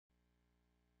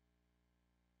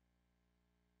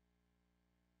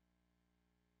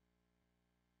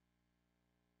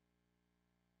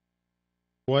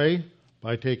way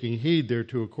by taking heed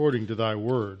thereto according to thy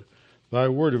word. Thy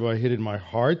word have I hid in my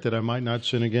heart, that I might not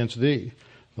sin against thee.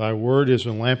 Thy word is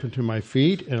a lamp unto my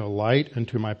feet, and a light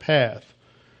unto my path.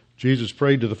 Jesus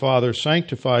prayed to the Father,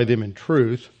 sanctify them in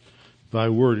truth. Thy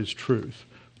word is truth.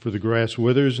 For the grass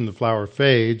withers and the flower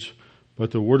fades,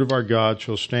 but the word of our God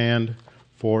shall stand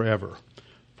forever.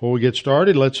 Before we get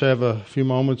started, let's have a few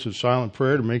moments of silent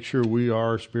prayer to make sure we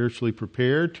are spiritually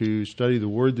prepared to study the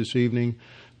word this evening.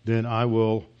 Then I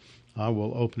will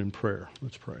open in prayer.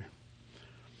 Let's pray.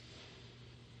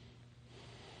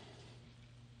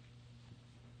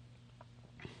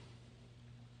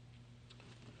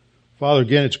 Father,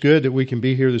 again, it's good that we can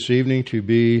be here this evening to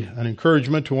be an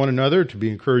encouragement to one another, to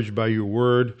be encouraged by your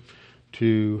word,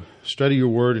 to study your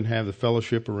word and have the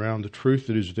fellowship around the truth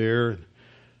that is there.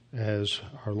 As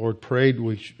our Lord prayed,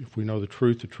 if we know the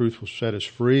truth will set us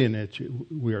free, and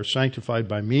we are sanctified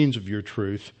by means of your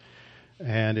truth.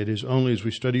 And it is only as we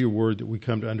study your word that we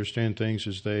come to understand things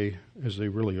as they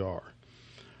really are.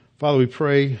 Father, we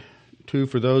pray, too,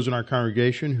 for those in our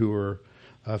congregation who are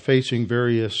facing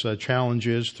various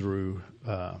challenges through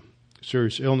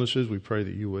serious illnesses. We pray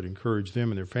that you would encourage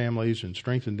them and their families and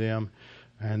strengthen them,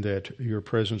 and that your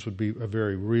presence would be a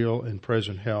very real and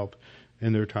present help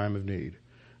in their time of need.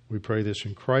 We pray this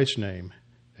in Christ's name.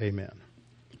 Amen.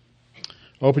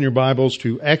 Open your Bibles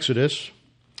to Exodus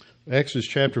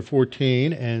chapter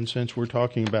 14, and since we're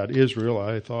talking about Israel,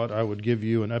 I thought I would give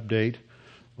you an update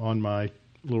on my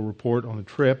little report on the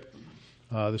trip.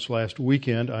 This last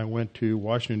weekend, I went to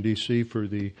Washington, D.C. for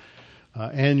the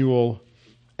annual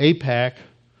AIPAC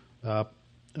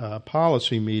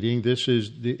policy meeting. This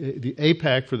is the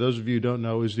AIPAC, for those of you who don't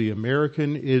know, is the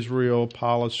American Israel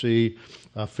Policy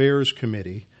Affairs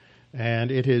Committee,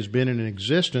 and it has been in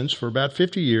existence for about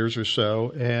 50 years or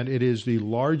so, and it is the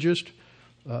largest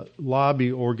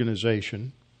lobby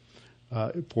organization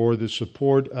for the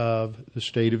support of the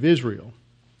state of Israel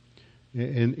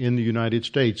in the United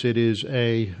States. It is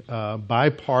a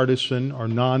bipartisan, or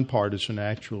nonpartisan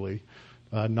actually,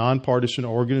 nonpartisan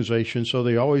organization, so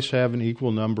they always have an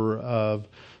equal number of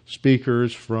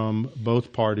speakers from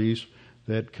both parties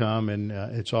that come, and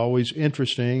it's always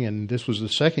interesting. And this was the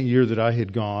second year that I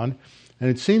had gone, and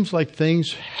it seems like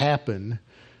things happen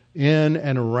in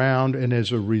and around and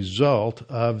as a result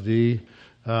of the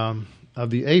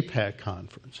AIPAC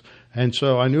conference. And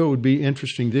so I knew it would be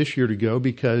interesting this year to go,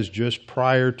 because just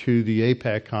prior to the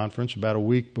AIPAC conference, about a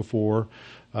week before,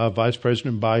 Vice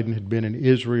President Biden had been in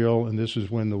Israel, and this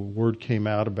is when the word came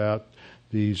out about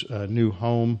these new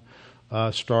homes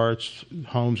that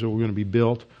were going to be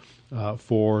built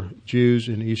for Jews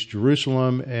in East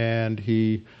Jerusalem, and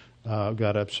he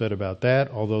got upset about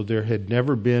that, although there had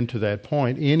never been to that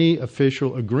point any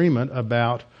official agreement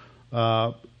about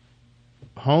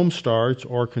home starts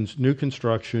or new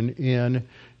construction in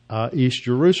East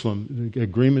Jerusalem.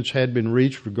 Agreements had been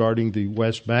reached regarding the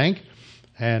West Bank,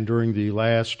 and during the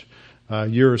last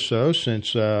year or so,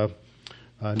 since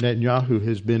Netanyahu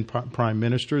has been prime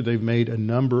minister, they've made a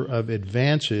number of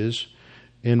advances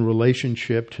in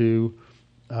relationship to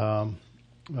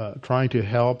trying to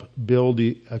help build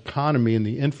the economy and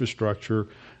the infrastructure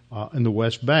in the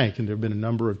West Bank. And there have been a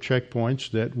number of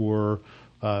checkpoints that were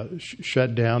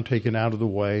shut down, taken out of the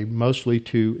way, mostly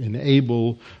to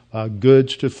enable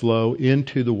goods to flow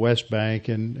into the West Bank.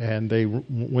 And they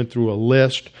went through a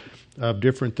list of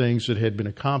different things that had been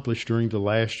accomplished during the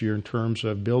last year in terms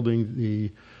of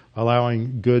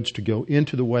allowing goods to go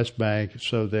into the West Bank,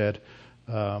 so that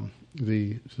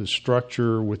the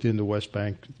structure within the West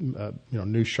Bank,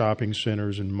 new shopping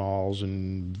centers and malls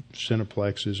and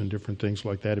cineplexes and different things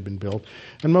like that have been built.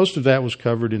 And most of that was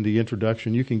covered in the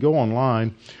introduction. You can go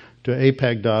online to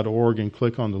aipac.org and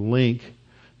click on the link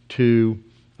to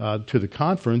the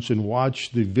conference and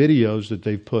watch the videos that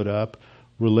they've put up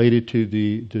related to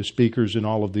the speakers in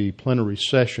all of the plenary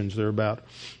sessions. There are about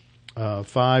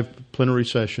 5 plenary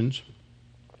sessions,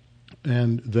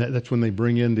 and that's when they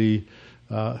bring in the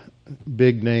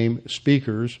big name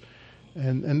speakers,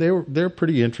 and they're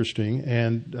pretty interesting.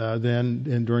 And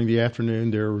then during the afternoon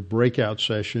there were breakout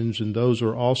sessions, and those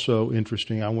are also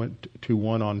interesting. I went to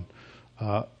one on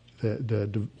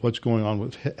what's going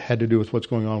on had to do with what's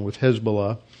going on with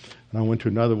Hezbollah, and I went to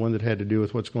another one that had to do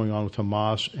with what's going on with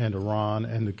Hamas and Iran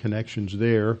and the connections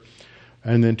there.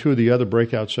 And then 2 of the other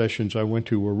breakout sessions I went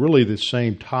to were really the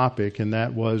same topic, and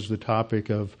that was the topic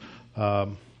of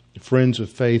Friends of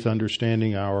Faith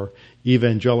Understanding Our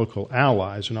Evangelical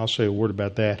Allies, and I'll say a word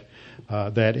about that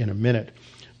in a minute.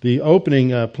 The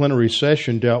opening plenary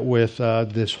session dealt with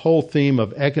this whole theme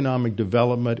of economic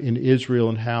development in Israel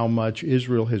and how much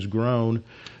Israel has grown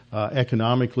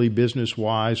economically,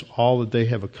 business-wise, all that they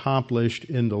have accomplished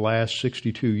in the last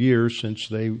 62 years since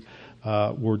they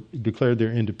were declared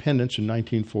their independence in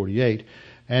 1948.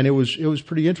 And it was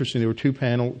pretty interesting. There were two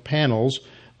panels.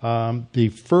 The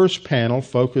first panel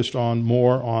focused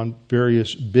more on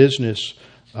various business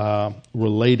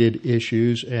related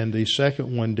issues, and the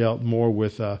second one dealt more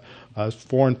with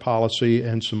foreign policy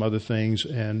and some other things.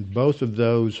 And both of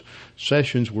those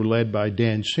sessions were led by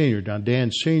Dan Senior. Now,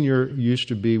 Dan Senior used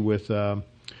to be with.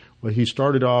 He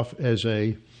started off as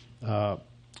a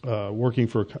working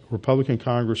for a Republican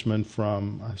congressman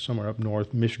from somewhere up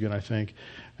north, Michigan, I think,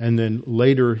 and then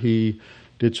later he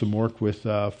did some work with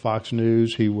Fox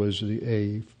News. He was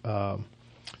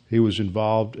he was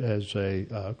involved as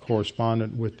a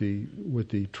correspondent with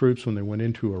the troops when they went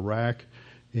into Iraq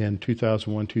in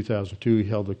 2001, 2002. He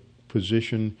held a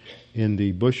position in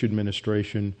the Bush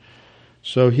administration.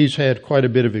 So he's had quite a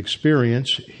bit of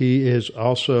experience. He is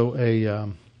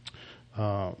also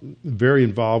very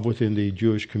involved within the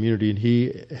Jewish community, and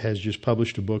he has just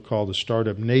published a book called The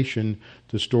Startup Nation,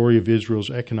 The Story of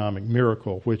Israel's Economic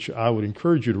Miracle, which I would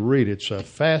encourage you to read. It's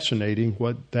fascinating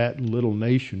what that little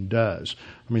nation does.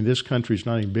 I mean, this country is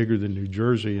not even bigger than New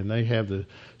Jersey, and they have the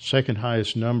second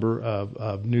highest number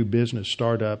of new business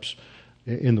startups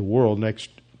in the world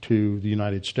next to the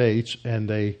United States, and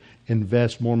they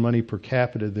invest more money per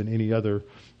capita than any other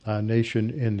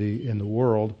nation in the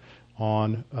world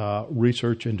on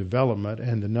research and development,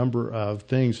 and the number of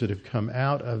things that have come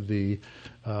out of the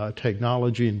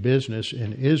technology and business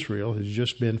in Israel has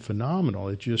just been phenomenal.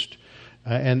 It just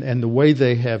and the way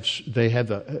they have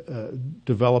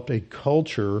developed a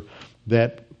culture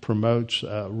that promotes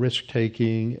risk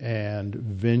taking and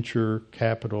venture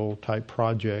capital type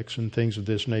projects and things of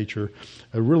this nature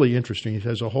are really interesting. It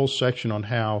has a whole section on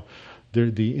how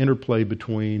the interplay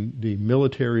between the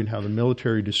military and how the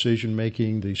military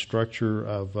decision-making, the structure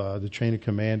of the chain of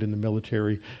command in the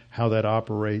military, how that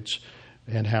operates,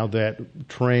 and how that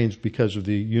trains because of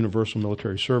the universal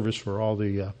military service for all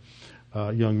the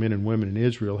young men and women in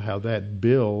Israel, how that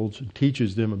builds,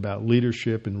 teaches them about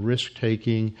leadership and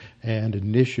risk-taking and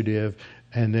initiative.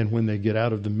 And then when they get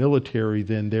out of the military,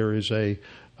 then there is a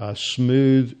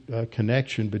smooth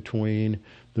connection between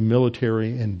the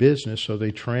military and business, so they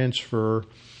transition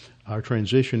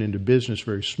into business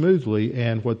very smoothly,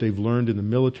 and what they've learned in the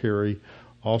military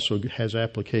also has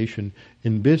application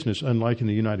in business, unlike in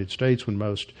the United States when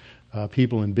most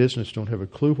people in business don't have a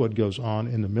clue what goes on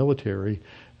in the military.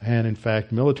 And in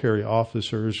fact, military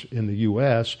officers in the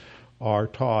U.S. are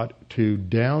taught to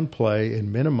downplay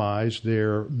and minimize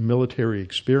their military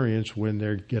experience when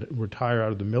they retire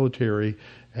out of the military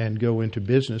and go into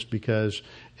business because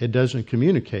it doesn't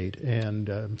communicate. And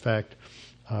in fact,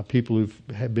 people who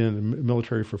have been in the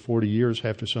military for 40 years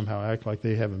have to somehow act like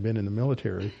they haven't been in the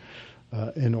military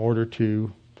in order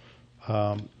to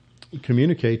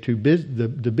communicate to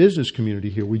the business community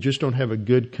here. We just don't have a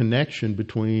good connection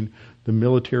between the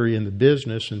military and the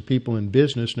business, and people in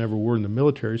business never were in the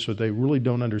military, so they really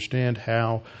don't understand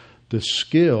how the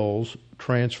skills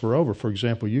transfer over. For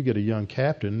example, you get a young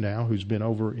captain now who's been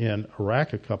over in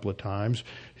Iraq a couple of times.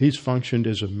 He's functioned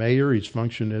as a mayor. He's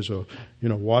functioned as a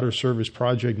water service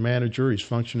project manager. He's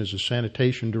functioned as a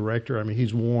sanitation director. I mean,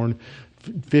 he's worn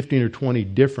 15 or 20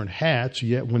 different hats,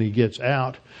 yet when he gets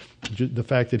out, the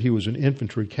fact that he was an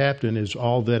infantry captain is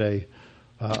all that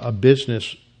a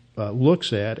business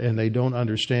looks at, and they don't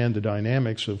understand the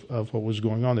dynamics of what was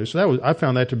going on there. So I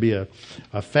found that to be a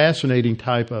fascinating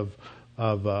type of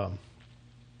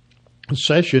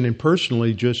session, and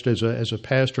personally, just as a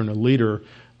pastor and a leader,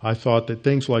 I thought that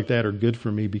things like that are good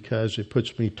for me because it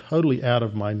puts me totally out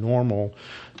of my normal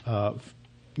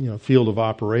field of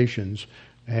operations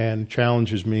and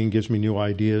challenges me and gives me new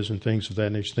ideas and things of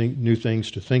that nature, new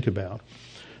things to think about.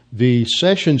 The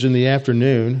sessions in the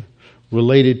afternoon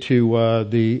related to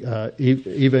the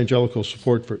evangelical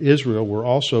support for Israel were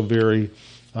also very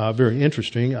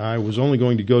interesting. I was only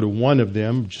going to go to one of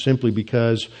them simply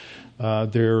because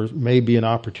there may be an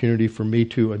opportunity for me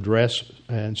to address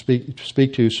and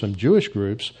speak to some Jewish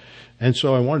groups. And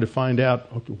so I wanted to find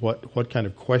out what kind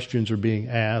of questions are being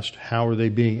asked, how are they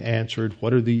being answered,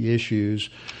 what are the issues,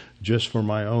 just for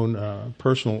my own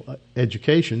personal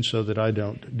education so that I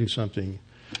don't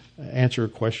answer a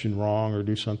question wrong or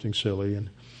do something silly.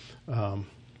 And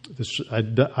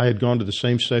I had gone to the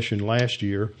same session last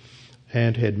year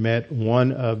and had met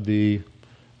one of the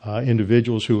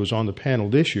individuals who was on the panel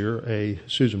this year,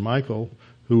 Susan Michael,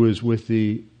 who is with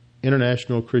the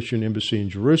International Christian Embassy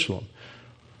in Jerusalem,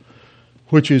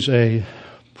 which is a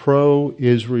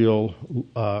pro-Israel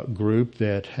group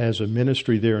that has a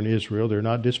ministry there in Israel. They're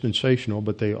not dispensational,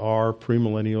 but they are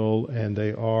premillennial, and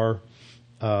they are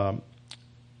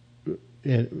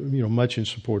much in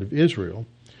support of Israel.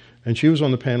 And she was on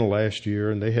the panel last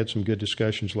year, and they had some good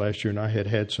discussions last year, and I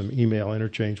had some email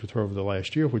interchange with her over the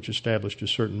last year, which established a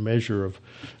certain measure of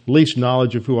at least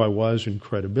knowledge of who I was and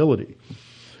credibility.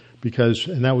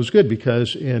 And that was good,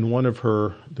 because in one of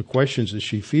the questions that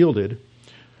she fielded,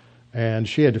 and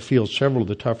she had to field several of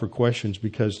the tougher questions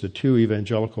because the two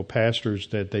evangelical pastors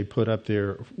that they put up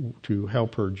there to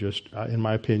help her just, in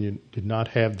my opinion, did not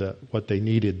have what they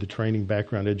needed, the training,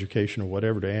 background, education, or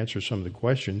whatever, to answer some of the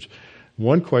questions.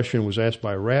 One question was asked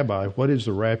by a rabbi, what is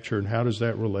the rapture and how does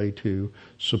that relate to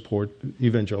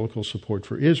evangelical support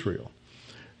for Israel?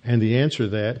 And the answer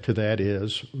to that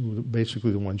is,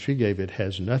 basically the one she gave, it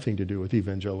has nothing to do with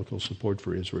evangelical support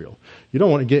for Israel. You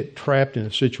don't want to get trapped in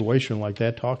a situation like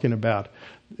that talking about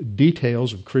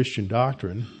details of Christian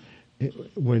doctrine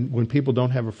when people don't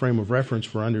have a frame of reference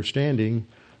for understanding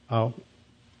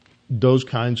those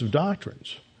kinds of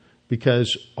doctrines.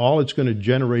 Because all it's going to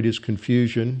generate is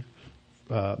confusion.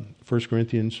 1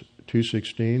 Corinthians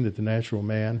 2:16, that the natural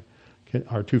man,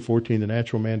 or 2:14, the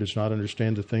natural man does not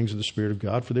understand the things of the Spirit of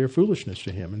God, for they are foolishness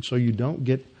to him. And so you don't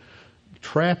get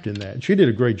trapped in that. And she did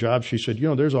a great job. She said,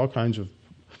 there's all kinds of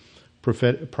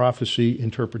prophecy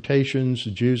interpretations.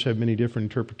 The Jews have many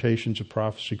different interpretations of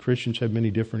prophecy. Christians have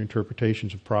many different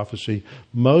interpretations of prophecy.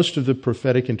 Most of the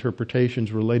prophetic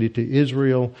interpretations related to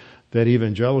Israel that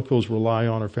evangelicals rely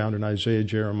on are found in Isaiah,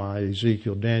 Jeremiah,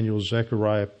 Ezekiel, Daniel,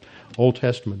 Zechariah, Old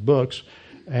Testament books.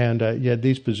 And yet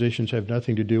these positions have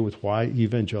nothing to do with why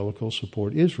evangelicals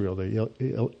support Israel.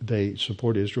 They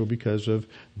support Israel because of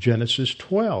Genesis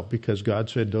 12, because God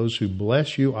said, those who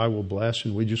bless you, I will bless,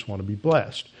 and we just want to be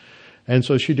blessed. And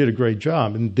so she did a great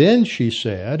job. And then she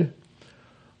said,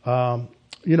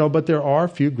 but there are a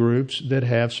few groups that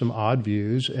have some odd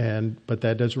views, but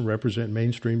that doesn't represent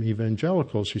mainstream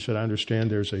evangelicals. She said, I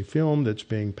understand there's a film that's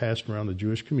being passed around the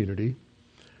Jewish community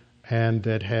and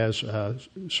that has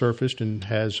surfaced and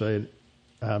has been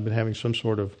having some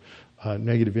sort of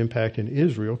negative impact in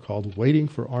Israel, called Waiting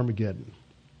for Armageddon.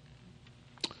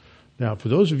 Now, for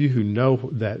those of you who know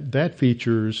that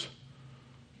features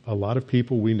a lot of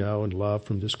people we know and love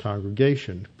from this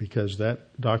congregation, because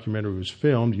that documentary was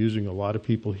filmed using a lot of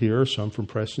people here, some from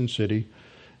Preston City,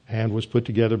 and was put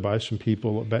together by some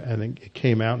people, and it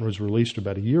came out and was released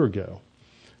about a year ago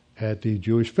at the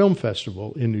Jewish Film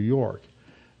Festival in New York.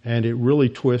 And it really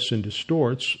twists and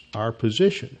distorts our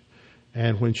position.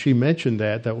 And when she mentioned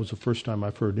that was the first time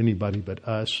I've heard anybody but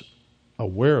us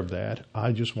aware of that.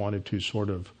 I just wanted to sort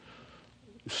of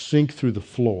sink through the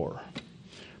floor.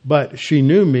 But she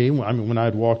knew me. I mean, when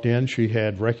I'd walked in, she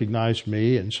had recognized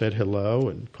me and said hello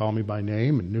and called me by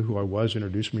name and knew who I was,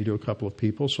 introduced me to a couple of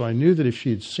people. So I knew that if she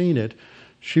had seen it,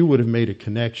 she would have made a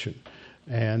connection.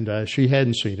 And she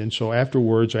hadn't seen it. And so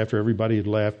afterwards, after everybody had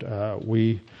left,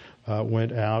 we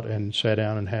went out and sat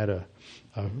down and had a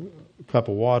cup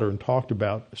of water and talked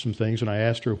about some things. And I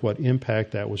asked her what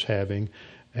impact that was having.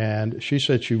 And she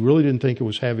said she really didn't think it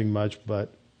was having much,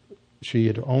 but she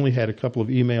had only had a couple of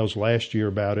emails last year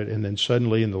about it, and then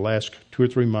suddenly in the last 2 or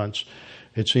 3 months,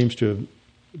 it seems to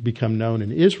have become known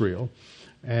in Israel,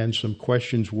 and some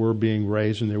questions were being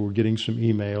raised, and they were getting some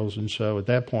emails. And so at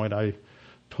that point, I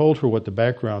told her what the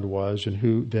background was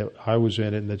and that I was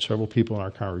in it, and that several people in our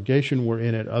congregation were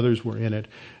in it, others were in it,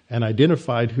 and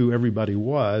identified who everybody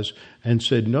was, and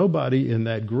said nobody in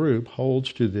that group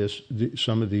holds to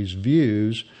some of these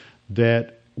views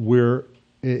that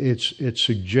it's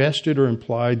suggested or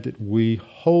implied that we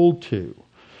hold to.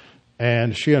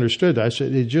 And she understood that. I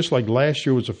said, it's just like last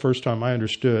year was the first time I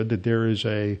understood that there is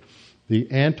the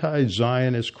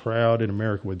anti-Zionist crowd in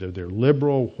America, whether they're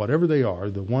liberal, whatever they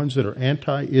are, the ones that are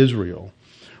anti-Israel,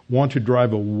 want to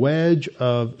drive a wedge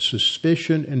of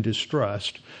suspicion and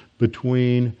distrust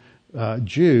between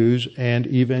Jews and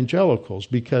evangelicals,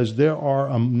 because there are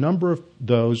a number of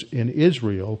those in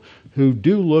Israel who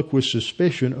do look with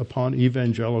suspicion upon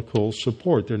evangelical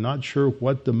support. They're not sure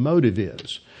what the motive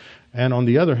is. And on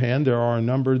the other hand, there are a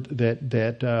number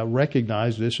that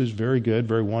recognize this is very good,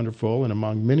 very wonderful. And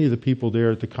among many of the people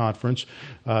there at the conference,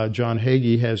 John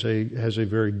Hagee has a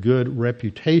very good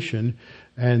reputation,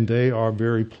 and they are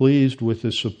very pleased with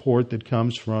the support that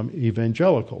comes from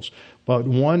evangelicals. But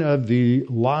one of the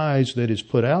lies that is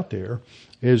put out there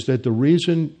is that the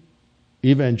reason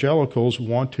evangelicals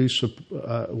want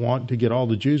to get all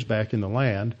the Jews back in the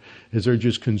land is they're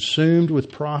just consumed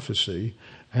with prophecy,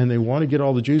 and they want to get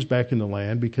all the Jews back in the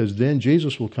land because then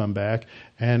Jesus will come back,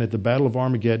 and at the Battle of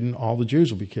Armageddon, all the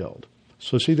Jews will be killed.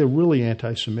 So see, they're really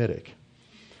anti-Semitic.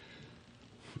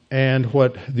 And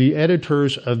what the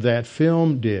editors of that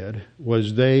film did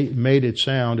was they made it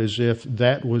sound as if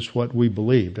that was what we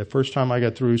believed. The first time I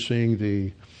got through seeing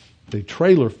the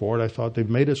trailer for it, I thought they've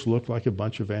made us look like a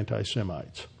bunch of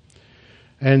anti-Semites.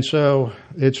 And so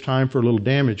it's time for a little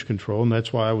damage control, and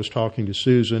that's why I was talking to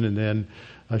Susan, and then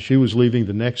she was leaving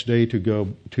the next day to go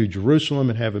to Jerusalem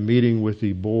and have a meeting with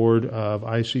the board of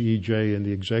ICEJ and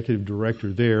the executive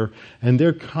director there. And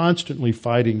they're constantly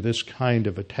fighting this kind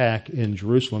of attack in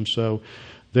Jerusalem. So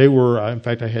they were, in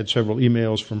fact, I had several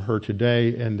emails from her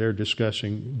today, and they're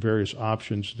discussing various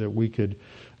options that we could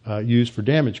use for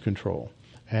damage control.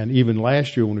 And even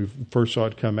last year when we first saw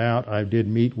it come out, I did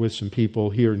meet with some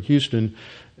people here in Houston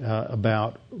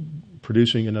about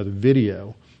producing another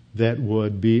video that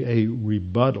would be a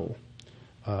rebuttal,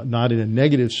 not in a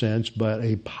negative sense, but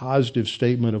a positive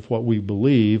statement of what we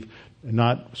believe,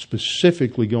 not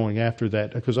specifically going after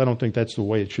that, because I don't think that's the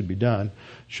way it should be done.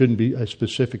 Shouldn't be a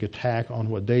specific attack on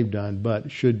what they've done, but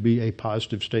should be a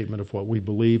positive statement of what we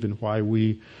believe and why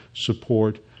we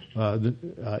support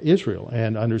Israel,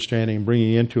 and understanding and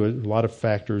bringing into it a lot of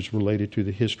factors related to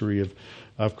the history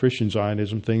of Christian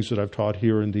Zionism, things that I've taught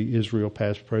here in the Israel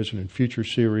Past, Present, and Future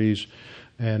series,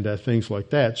 and things like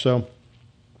that. So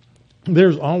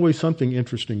there's always something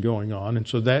interesting going on, and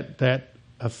so that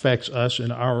affects us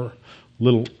in our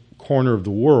little corner of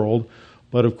the world.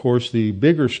 But of course, the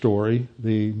bigger story,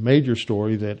 the major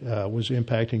story that was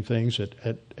impacting things at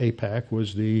AIPAC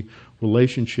was the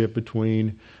relationship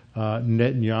between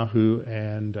Netanyahu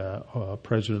and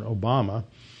President Obama.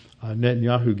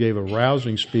 Netanyahu gave a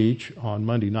rousing speech on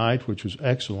Monday night, which was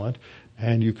excellent,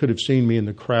 and you could have seen me in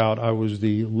the crowd. I was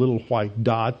the little white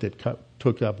dot that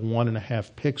took up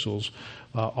 1.5 pixels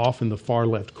off in the far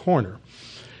left corner.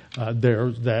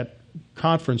 That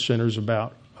conference center is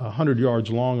about 100 yards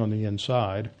long on the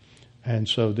inside, and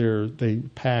so they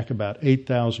pack about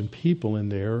 8,000 people in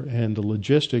there, and the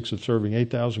logistics of serving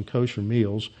 8,000 kosher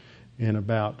meals in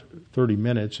about 30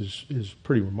 minutes is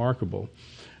pretty remarkable.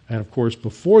 And of course,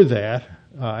 before that,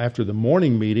 after the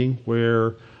morning meeting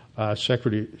where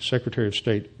Secretary of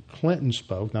State Clinton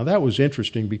spoke, now that was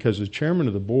interesting because the chairman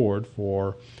of the board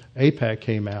for AIPAC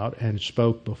came out and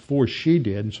spoke before she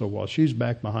did, and so while she's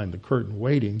back behind the curtain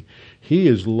waiting, he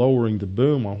is lowering the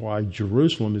boom on why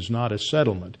Jerusalem is not a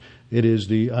settlement. It is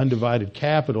the undivided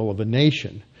capital of a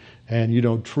nation. And you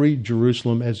don't treat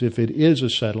Jerusalem as if it is a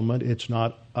settlement. It's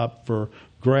not up for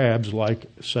grabs like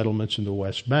settlements in the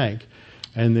West Bank.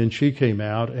 And then she came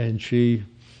out and she,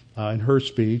 in her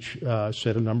speech,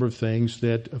 said a number of things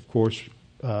that, of course,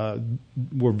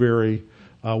 were very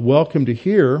welcome to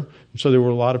hear. So there were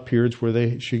a lot of periods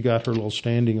where she got her little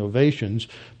standing ovations.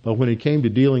 But when it came to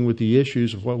dealing with the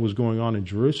issues of what was going on in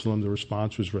Jerusalem, the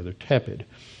response was rather tepid.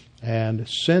 And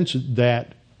since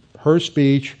that, her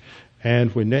speech,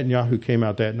 and when Netanyahu came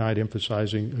out that night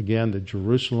emphasizing, again, that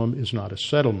Jerusalem is not a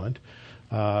settlement,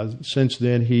 since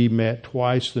then he met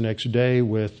twice the next day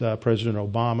with President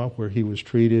Obama, where he was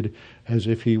treated as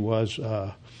if he was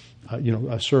a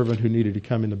servant who needed to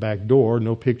come in the back door.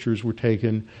 No pictures were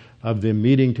taken of them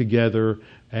meeting together,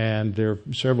 and there are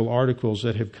several articles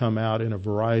that have come out in a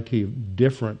variety of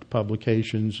different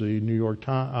publications, the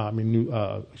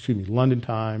London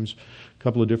Times, a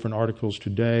couple of different articles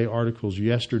today, articles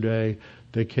yesterday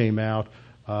that came out,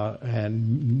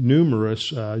 and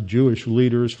numerous Jewish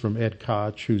leaders from Ed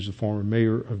Koch, who's the former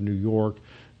mayor of New York,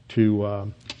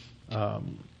 to a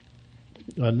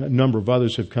number of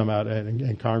others have come out,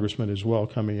 and congressmen as well,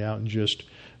 coming out and just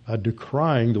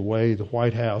decrying the way the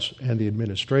White House and the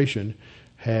administration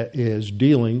is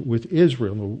dealing with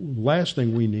Israel. The last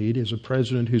thing we need is a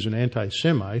president who's an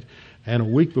anti-Semite, and a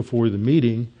week before the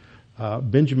meeting,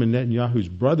 Benjamin Netanyahu's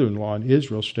brother-in-law in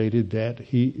Israel stated that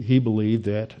he believed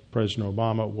that President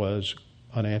Obama was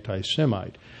an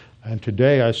anti-Semite. And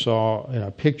today I saw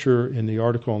a picture in the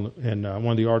article, in one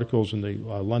of the articles in the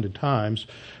London Times,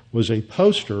 was a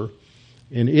poster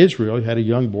in Israel. You had a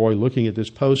young boy looking at this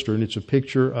poster, and it's a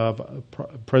picture of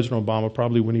President Obama,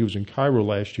 probably when he was in Cairo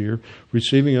last year,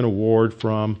 receiving an award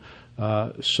from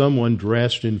someone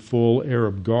dressed in full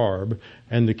Arab garb.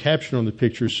 And the caption on the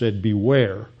picture said,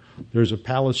 "Beware, there's a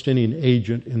Palestinian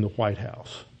agent in the White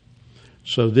House."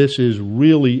 So this is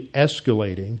really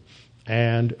escalating,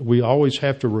 and we always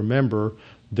have to remember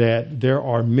that there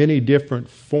are many different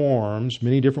forms,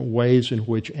 many different ways in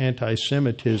which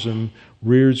anti-Semitism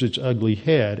rears its ugly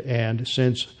head. And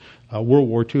since World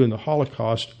War II and the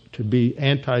Holocaust, to be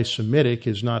anti-Semitic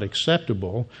is not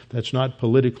acceptable. That's not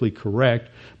politically correct.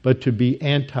 But to be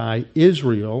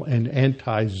anti-Israel and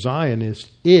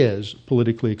anti-Zionist is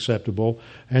politically acceptable.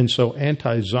 And so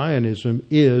anti-Zionism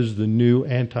is the new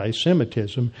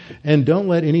anti-Semitism. And don't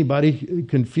let anybody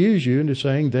confuse you into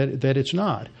saying that it's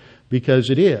not, because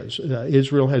it is.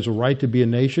 Israel has a right to be a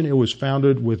nation. It was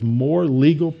founded with more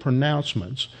legal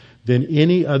pronouncements than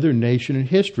any other nation in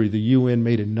history. The UN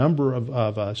made a number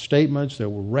of statements that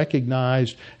were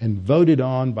recognized and voted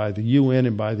on by the UN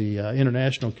and by the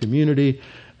international community.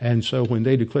 And so when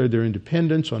they declared their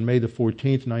independence on May the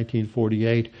 14th,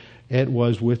 1948, it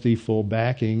was with the full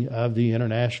backing of the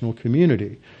international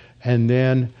community. And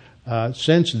then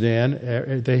since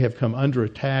then, they have come under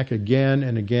attack again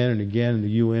and again and again, and the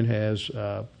UN has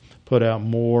put out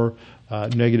more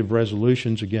negative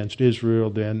resolutions against Israel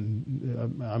than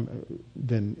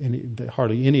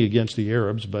hardly any against the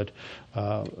Arabs, but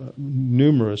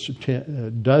numerous,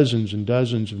 dozens and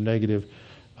dozens of negative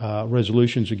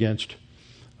resolutions against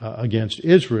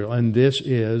Israel. And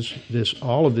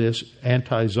all of this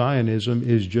anti-Zionism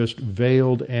is just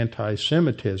veiled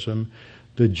anti-Semitism.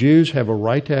 The Jews have a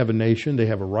right to have a nation. They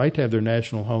have a right to have their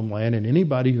national homeland, and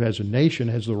anybody who has a nation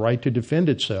has the right to defend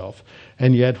itself.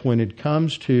 And yet when it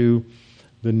comes to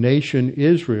the nation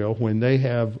Israel, when they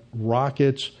have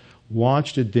rockets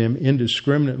launched at them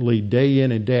indiscriminately day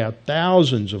in and day out,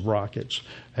 thousands of rockets,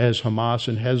 as Hamas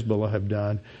and Hezbollah have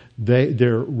done,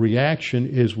 their reaction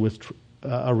is with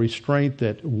a restraint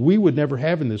that we would never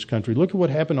have in this country. Look at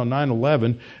what happened on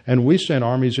 9/11, and we sent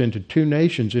armies into two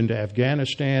nations, into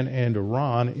Afghanistan and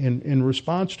Iran, in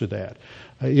response to that.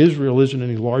 Israel isn't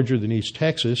any larger than East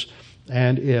Texas,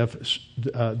 and if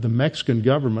the Mexican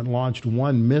government launched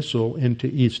one missile into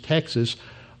East Texas,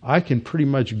 I can pretty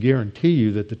much guarantee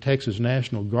you that the Texas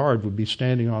National Guard would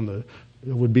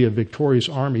be a victorious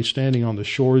army standing on the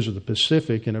shores of the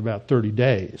Pacific in about 30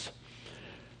 days.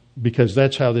 Because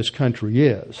that's how this country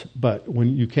is. But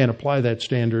when you can't apply that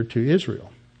standard to Israel.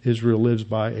 Israel lives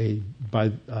by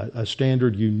a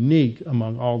standard unique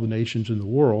among all the nations in the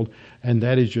world, and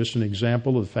that is just an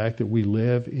example of the fact that we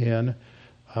live in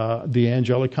the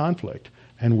angelic conflict,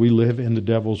 and we live in the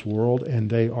devil's world, and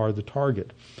they are the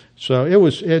target. So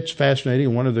it's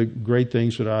fascinating. One of the great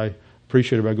things that I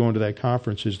appreciate about going to that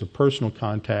conference is the personal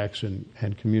contacts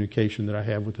and communication that I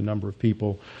have with a number of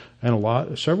people,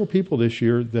 and several people this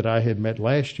year that I had met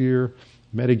last year,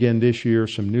 met again this year.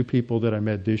 Some new people that I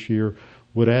met this year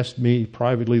would ask me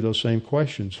privately those same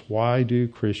questions. Why do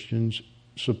Christians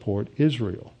support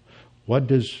Israel? What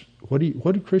do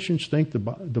Christians think the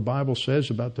Bible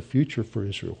says about the future for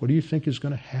Israel? What do you think is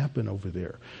going to happen over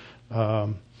there?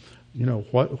 What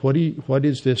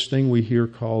is this thing we hear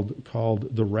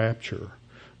called the rapture?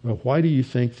 Well, why do you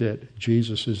think that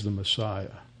Jesus is the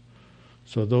Messiah?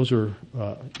 So those are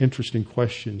interesting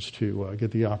questions to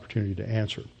get the opportunity to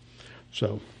answer.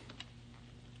 So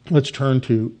let's turn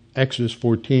to Exodus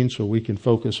 14 so we can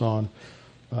focus on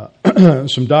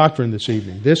some doctrine this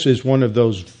evening. This is one of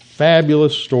those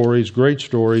fabulous stories, great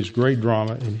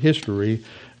drama in history,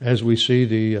 as we see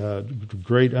the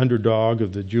great underdog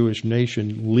of the Jewish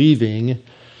nation leaving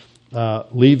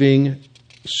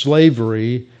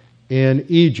slavery in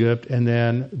Egypt, and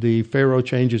then the Pharaoh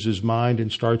changes his mind and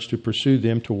starts to pursue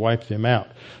them to wipe them out.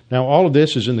 Now, all of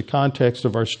this is in the context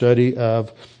of our study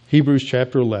of Hebrews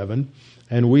chapter 11,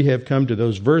 and we have come to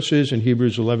those verses in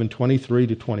Hebrews 11:23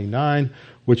 to 29,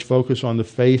 which focus on the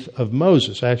faith of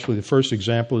Moses. Actually, the first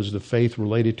example is the faith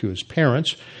related to his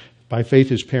parents. By faith,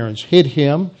 his parents hid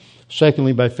him.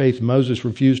 Secondly, by faith, Moses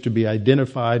refused to be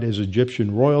identified as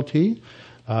Egyptian royalty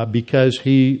because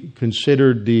he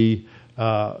considered the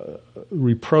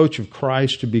reproach of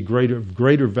Christ to be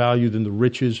greater value than the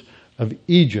riches of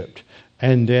Egypt.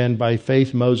 And then by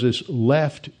faith, Moses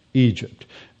left Egypt.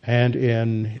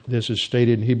 And this is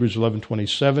stated in Hebrews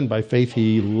 11:27. By faith,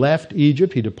 he left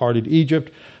Egypt. He departed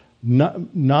Egypt,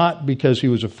 not because he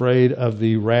was afraid of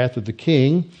the wrath of the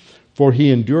king, for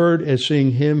he endured as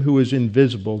seeing him who is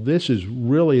invisible. This is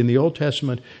really, in the Old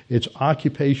Testament, it's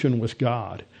occupation with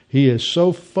God. He is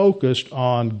so focused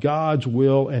on God's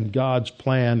will and God's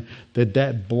plan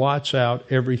that blots out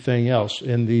everything else.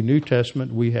 In the New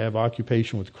Testament, we have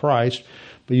occupation with Christ.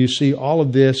 But you see all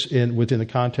of this within the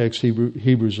context of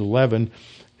Hebrews 11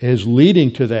 is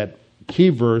leading to that key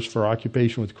verse for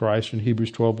occupation with Christ in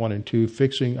Hebrews 12:1 and 2,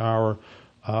 fixing our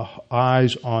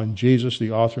eyes on Jesus,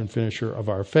 the author and finisher of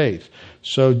our faith.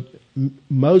 So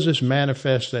Moses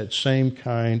manifests that same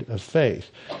kind of faith.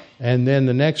 And then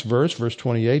the next verse, verse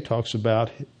 28, talks about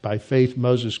by faith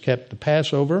Moses kept the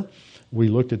Passover. We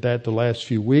looked at that the last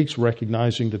few weeks,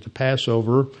 recognizing that the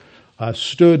Passover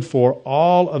stood for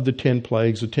all of the 10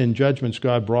 plagues, the 10 judgments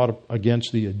God brought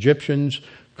against the Egyptians,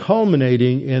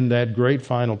 culminating in that great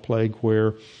final plague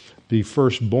where the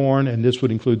firstborn, and this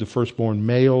would include the firstborn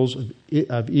males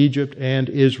of Egypt and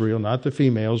Israel, not the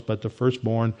females, but the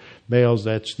firstborn males.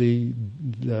 That's the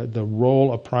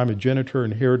role of primogeniture.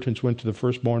 Inheritance went to the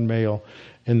firstborn male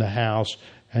in the house,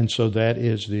 and so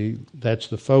that's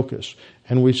the focus.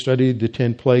 And we studied the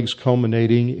 10 plagues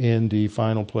culminating in the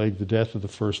final plague, the death of the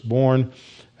firstborn,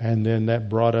 and then that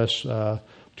brought us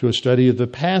to a study of the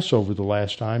Passover the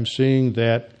last time, seeing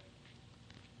that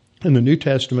in the New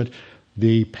Testament,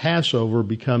 the Passover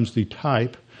becomes the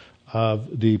type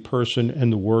of the person and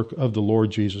the work of the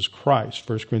Lord Jesus Christ.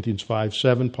 1 Corinthians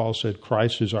 5:7, Paul said,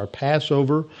 Christ is our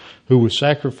Passover, who was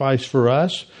sacrificed for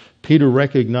us. Peter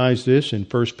recognized this in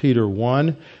 1 Peter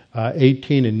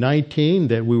 1:18 and 19,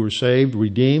 that we were saved,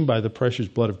 redeemed by the precious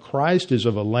blood of Christ, as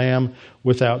of a lamb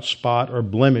without spot or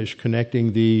blemish,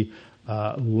 connecting the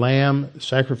lamb,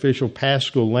 sacrificial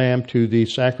paschal lamb, to the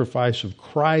sacrifice of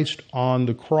Christ on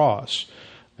the cross.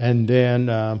 And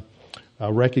then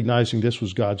recognizing this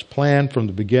was God's plan from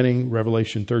the beginning,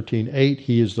 Revelation 13:8,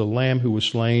 He is the Lamb who was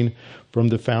slain from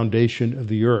the foundation of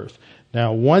the earth.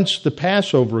 Now, once the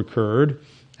Passover occurred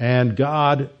and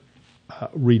God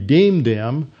redeemed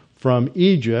them from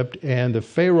Egypt and the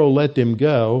Pharaoh let them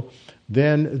go,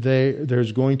 then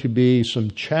there's going to be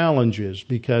some challenges,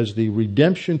 because the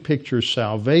redemption pictures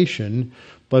salvation,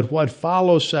 but what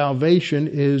follows salvation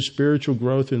is spiritual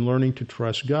growth and learning to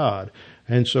trust God.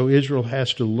 And so Israel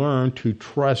has to learn to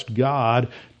trust God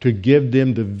to give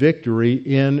them the victory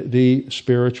in the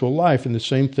spiritual life. And the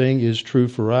same thing is true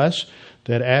for us,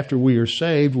 that after we are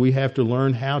saved, we have to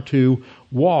learn how to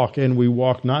walk. And we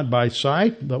walk not by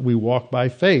sight, but we walk by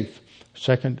faith.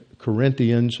 2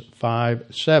 Corinthians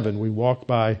 5:7. We walk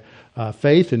by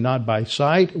faith and not by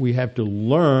sight. We have to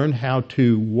learn how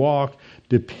to walk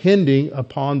depending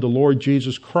upon the Lord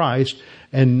Jesus Christ,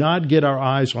 and not get our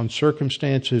eyes on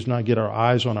circumstances, not get our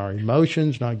eyes on our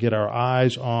emotions, not get our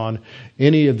eyes on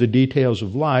any of the details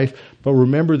of life, but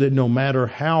remember that no matter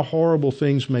how horrible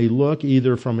things may look,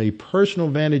 either from a personal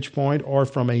vantage point or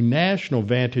from a national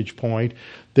vantage point,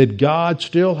 that God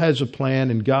still has a plan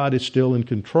and God is still in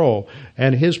control.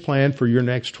 And His plan for your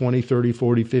next 20, 30,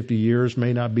 40, 50 years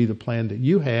may not be the plan that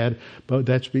you had, but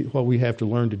that's what we have to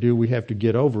learn to do. We have to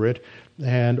get over it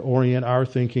and orient our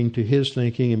thinking to His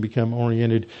thinking and become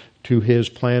oriented to His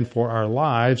plan for our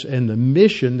lives and the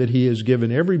mission that He has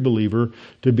given every believer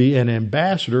to be an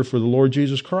ambassador for the Lord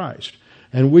Jesus Christ.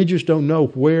 And we just don't know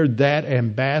where that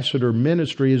ambassador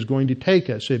ministry is going to take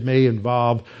us. It may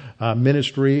involve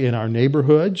ministry in our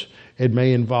neighborhoods. It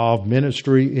may involve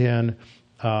ministry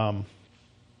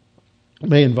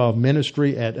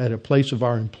at a place of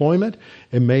our employment.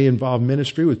 It may involve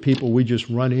ministry with people we just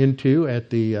run into at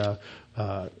the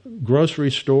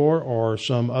grocery store or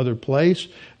some other place.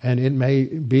 And it may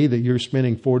be that you're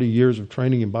spending 40 years of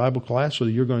training in Bible class, so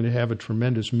that you're going to have a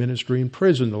tremendous ministry in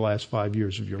prison the last 5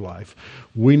 years of your life.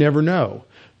 We never know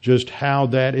just how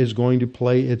that is going to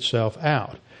play itself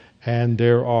out. And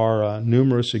there are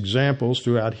numerous examples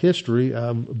throughout history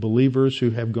of believers who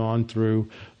have gone through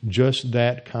just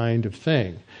that kind of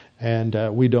thing.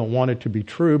 And we don't want it to be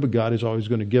true, but God is always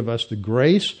going to give us the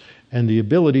grace and the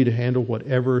ability to handle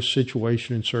whatever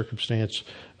situation and circumstance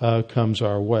comes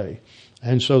our way.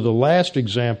 And so the last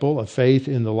example of faith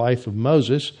in the life of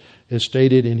Moses is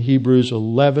stated in Hebrews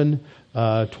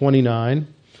 11:29.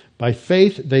 By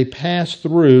faith they passed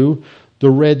through the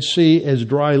Red Sea as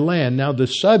dry land. Now the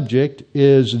subject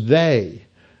is they.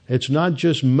 It's not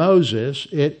just Moses.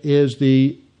 It is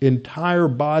the entire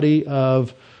body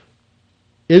of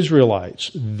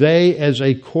Israelites. They as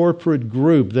a corporate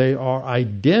group, they are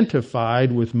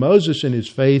identified with Moses and his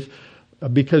faith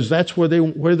because that's where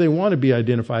they want to be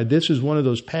identified. This is one of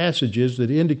those passages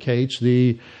that indicates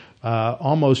the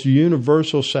almost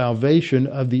universal salvation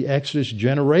of the Exodus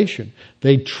generation.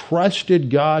 They trusted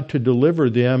God to deliver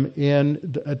them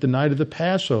at the night of the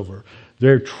Passover.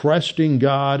 They're trusting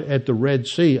God at the Red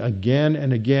Sea again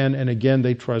and again and again.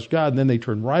 They trust God, and then they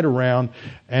turn right around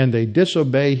and they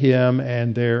disobey Him,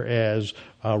 and they're as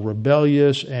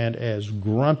rebellious and as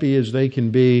grumpy as they can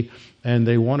be, and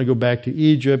they want to go back to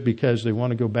Egypt because they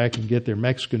want to go back and get their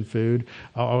Mexican food.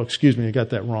 Oh, excuse me, I got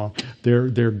that wrong.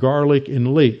 Their garlic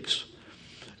and leeks,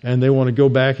 and they want to go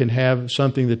back and have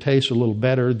something that tastes a little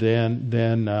better than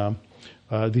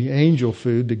the angel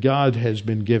food that God has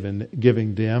been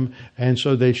giving them. And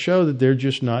so they show that they're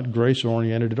just not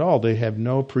grace-oriented at all. They have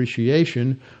no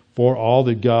appreciation for all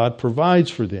that God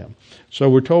provides for them. So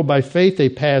we're told by faith they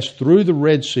passed through the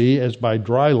Red Sea as by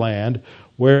dry land,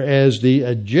 whereas the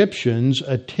Egyptians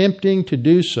attempting to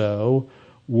do so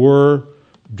were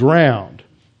drowned.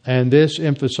 And this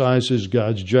emphasizes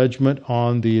God's judgment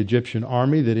on the Egyptian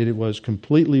army, that it was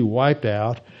completely wiped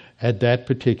out at that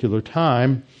particular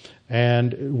time,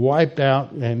 and wiped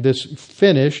out, and this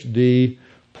finished the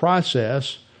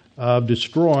process of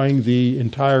destroying the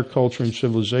entire culture and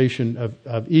civilization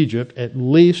of Egypt, at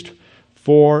least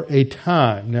for a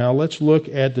time. Now let's look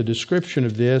at the description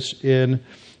of this in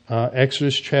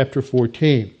Exodus chapter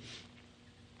 14.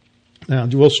 Now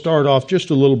we'll start off just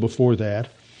a little before that.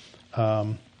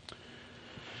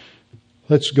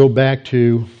 Let's go back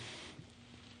to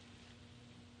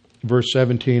verse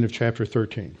 17 of chapter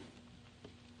 13.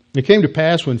 It came to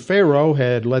pass when Pharaoh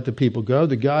had let the people go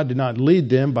that God did not lead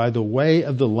them by the way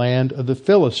of the land of the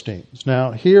Philistines.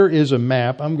 Now, here is a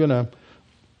map. I'm going to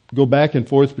go back and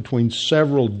forth between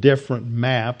several different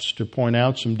maps to point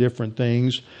out some different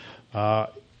things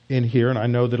in here. And I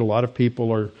know that a lot of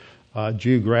people are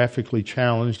geographically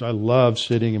challenged. I love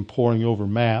sitting and poring over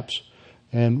maps.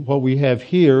 And what we have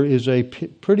here is a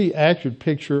pretty accurate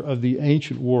picture of the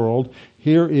ancient world.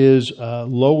 Here is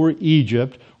Lower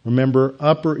Egypt. Remember,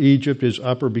 Upper Egypt is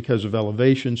upper because of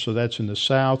elevation, so that's in the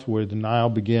south where the Nile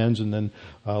begins, and then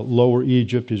Lower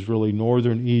Egypt is really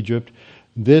northern Egypt.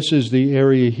 This is the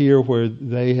area here where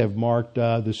they have marked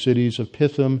the cities of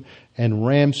Pithom and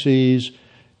Ramses.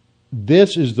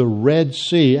 This is the Red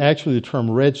Sea. Actually, the term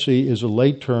Red Sea is a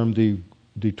late term. The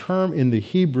term in the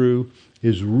Hebrew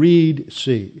is Reed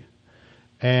Sea.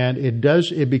 And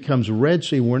it becomes Red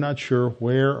Sea. We're not sure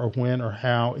where or when or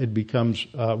how it becomes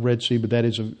Red Sea, but that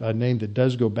is a name that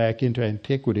does go back into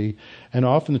antiquity. And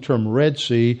often the term Red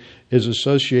Sea is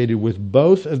associated with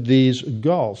both of these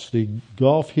gulfs. The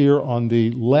gulf here on the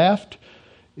left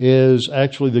is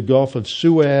actually the Gulf of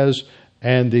Suez,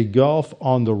 and the gulf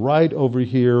on the right over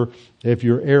here, if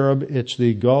you're Arab, it's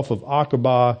the Gulf of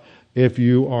Aqaba. If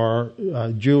you are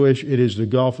Jewish, it is the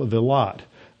Gulf of Eilat.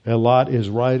 Eilat is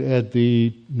right at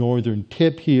the northern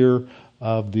tip here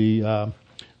of the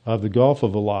Gulf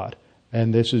of Eilat,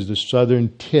 and this is the southern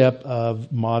tip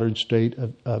of modern state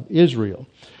of Israel.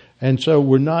 And so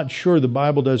we're not sure, the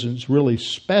Bible doesn't really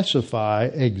specify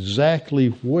exactly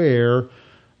where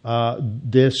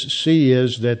this sea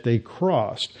is that they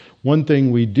crossed. One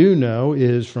thing we do know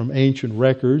is from ancient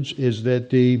records is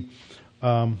that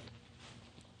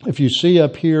if you see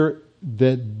up here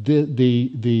that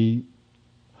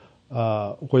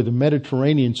where the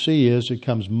Mediterranean Sea is, it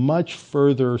comes much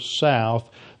further south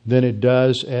than it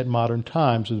does at modern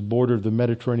times. The border of the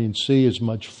Mediterranean Sea is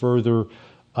much further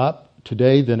up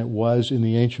today than it was in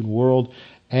the ancient world.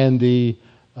 And the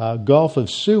Gulf of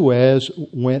Suez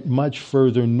went much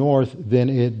further north than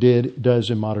it does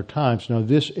in modern times. Now,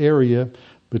 this area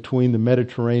between the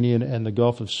Mediterranean and the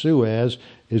Gulf of Suez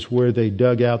is where they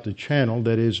dug out the channel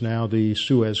that is now the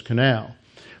Suez Canal.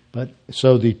 But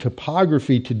so the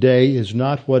topography today is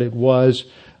not what it was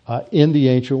in the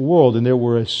ancient world. And there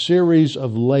were a series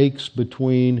of lakes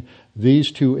between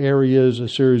these two areas, a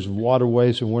series of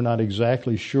waterways, and we're not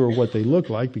exactly sure what they look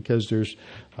like because there's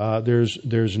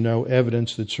no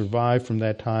evidence that survived from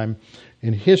that time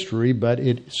in history. But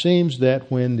it seems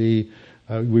that when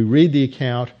we read the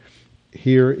account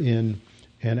here in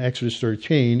Exodus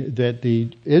 13, that the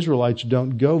Israelites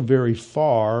don't go very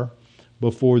far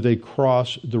before they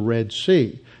cross the Red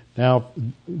Sea. Now,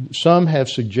 some have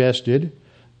suggested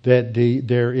that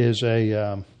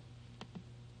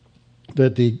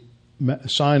that the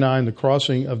Sinai and the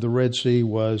crossing of the Red Sea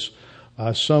was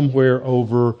somewhere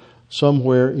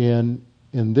in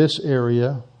this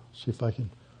area. Let's see if I can.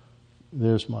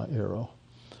 There's my arrow.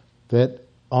 That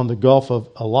on the Gulf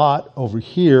of Eilat over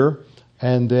here,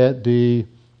 and that the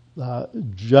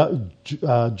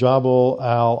Jabal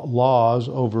al-Lawz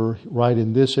over right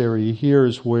in this area here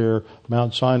is where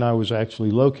Mount Sinai was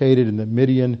actually located, and that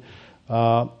Midian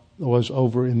was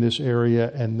over in this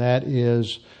area, and that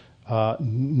is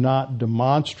not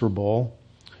demonstrable.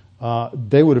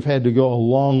 They would have had to go a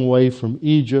long way from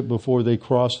Egypt before they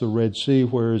crossed the Red Sea,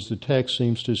 whereas the text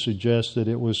seems to suggest that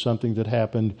it was something that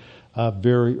happened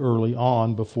very early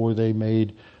on before they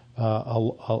made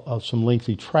some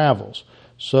lengthy travels.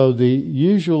 So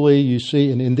usually you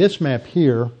see, and in this map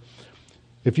here,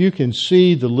 if you can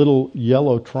see the little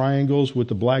yellow triangles with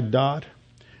the black dot,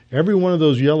 every one of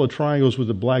those yellow triangles with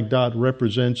the black dot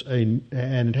represents and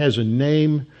it has a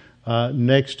name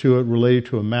next to it related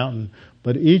to a mountain.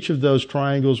 But each of those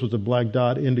triangles with the black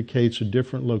dot indicates a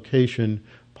different location,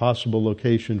 possible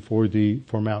location for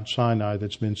Mount Sinai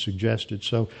that's been suggested.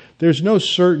 So there's no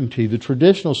certainty. The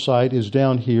traditional site is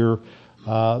down here,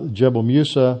 Jebel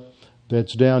Musa.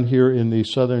 that's down here in the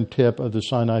southern tip of the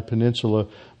Sinai Peninsula,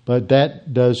 but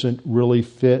that doesn't really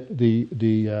fit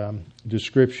the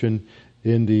description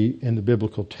in the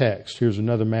biblical text. Here's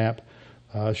another map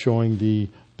showing the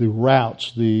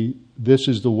routes. This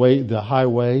is the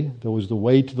highway. There was the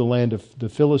way to the land of the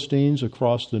Philistines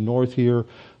across the north here,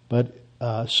 but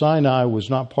Sinai was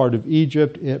not part of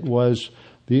Egypt. It was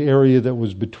the area that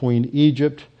was between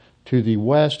Egypt to the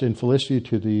west and Philistia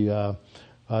to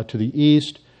the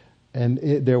east. And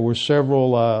there were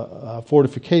several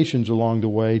fortifications along the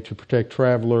way to protect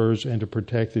travelers and to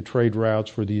protect the trade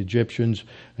routes for the Egyptians.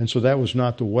 And so that was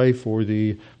not the way for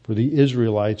the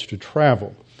Israelites to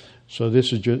travel. So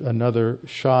this is just another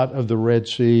shot of the Red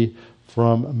Sea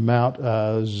from Mount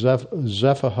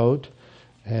Zephahot,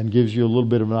 and gives you a little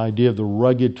bit of an idea of the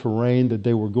rugged terrain that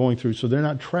they were going through. So they're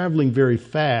not traveling very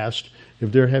fast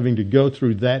if they're having to go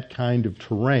through that kind of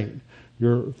terrain.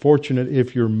 You're fortunate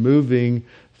if you're moving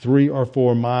 3 or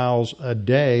 4 miles a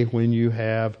day when you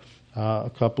have a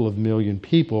couple of million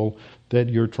people that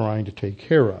you're trying to take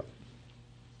care of.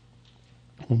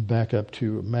 We'll back up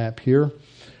to a map here.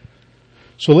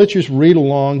 So let's just read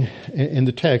along in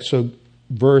the text. So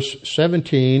verse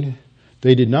 17,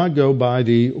 they did not go by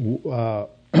the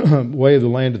way of the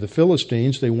land of the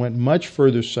Philistines. They went much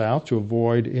further south to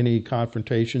avoid any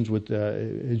confrontations with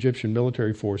Egyptian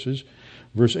military forces.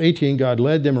 Verse 18, God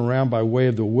led them around by way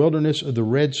of the wilderness of the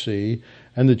Red Sea,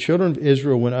 and the children of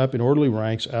Israel went up in orderly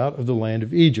ranks out of the land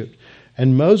of Egypt.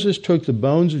 And Moses took the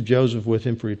bones of Joseph with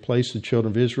him, for he had placed the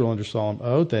children of Israel under solemn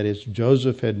oath. That is,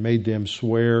 Joseph had made them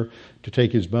swear to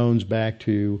take his bones back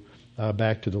to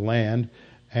the land.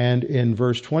 And in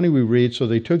verse 20 we read, so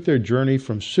they took their journey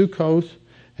from Sukkoth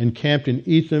and camped in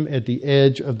Etham at the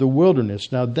edge of the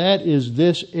wilderness. Now that is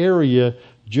this area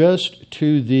just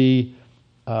to the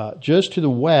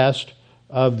west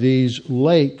of these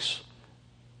lakes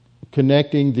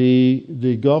connecting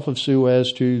the Gulf of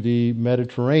Suez to the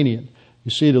Mediterranean.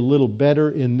 You see it a little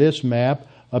better in this map.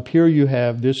 Up here you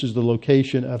have, this is the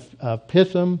location of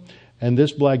Pithom, and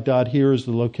this black dot here is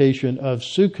the location of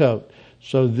Sukkot.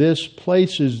 So this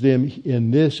places them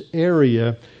in this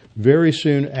area very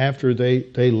soon after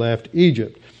they left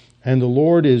Egypt. And the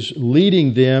Lord is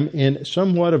leading them in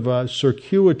somewhat of a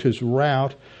circuitous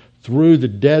route through the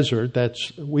desert.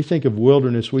 We think of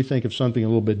wilderness, we think of something a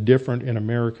little bit different in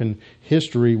American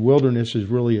history. Wilderness is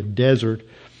really a desert,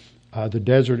 the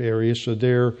desert area. So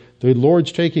the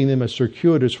Lord's taking them a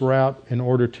circuitous route in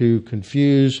order to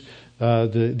confuse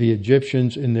the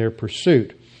Egyptians in their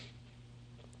pursuit.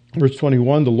 Verse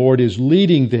 21, the Lord is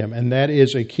leading them, and that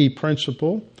is a key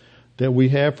principle that we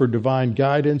have for divine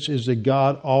guidance, is that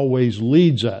God always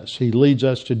leads us. He leads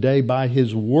us today by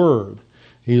His Word.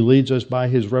 He leads us by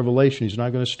His revelation. He's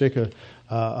not going to stick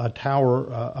a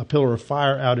pillar of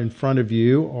fire out in front of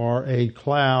you or a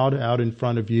cloud out in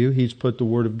front of you. He's put the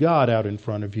Word of God out in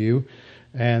front of you,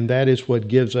 and that is what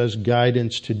gives us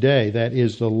guidance today. That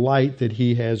is the light that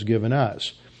He has given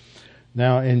us.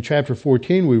 Now, in chapter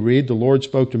 14, we read, the Lord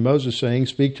spoke to Moses, saying,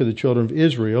 speak to the children of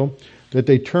Israel, that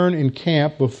they turn and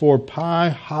camp before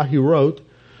Pi-hahiroth,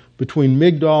 between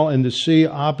Migdol and the sea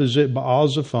opposite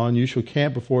Baal-zephon. You shall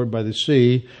camp before it by the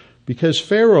sea, because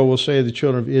Pharaoh will say to the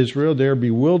children of Israel, they're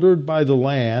bewildered by the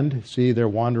land. See, they're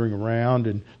wandering around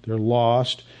and they're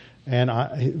lost.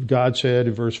 And God said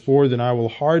in verse 4, then I will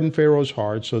harden Pharaoh's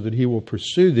heart so that he will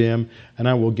pursue them, and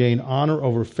I will gain honor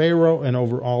over Pharaoh and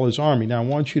over all his army. Now I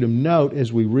want you to note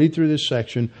as we read through this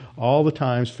section, all the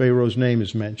times Pharaoh's name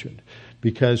is mentioned,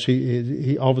 because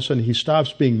he all of a sudden he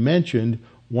stops being mentioned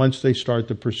once they start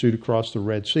the pursuit across the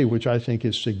Red Sea, which I think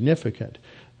is significant.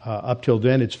 Up till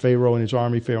then, it's Pharaoh and his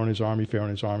army, Pharaoh and his army, Pharaoh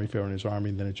and his army, Pharaoh and his army,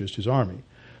 and then it's just his army.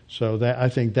 So I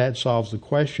think that solves the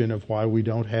question of why we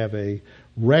don't have a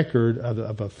record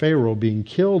of a Pharaoh being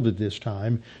killed at this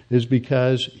time, is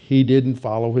because he didn't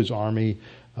follow his army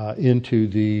into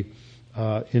the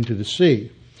sea.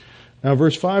 Now,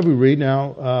 verse 5 we read,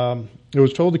 now it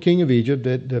was told the king of Egypt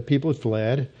that the people had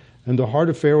fled, and the heart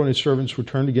of Pharaoh and his servants were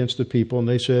turned against the people, and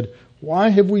they said, why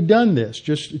have we done this?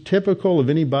 Just typical of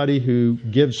anybody who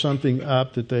gives something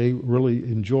up that they really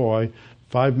enjoy.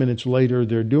 5 minutes later,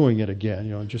 they're doing it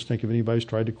again. Just think if anybody's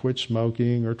tried to quit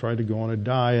smoking or tried to go on a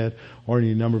diet or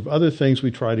any number of other things we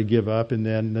try to give up, and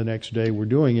then the next day we're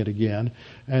doing it again.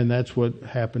 And that's what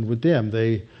happened with them.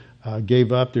 They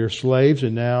gave up their slaves,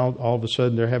 and now all of a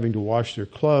sudden they're having to wash their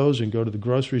clothes and go to the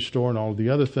grocery store and all of the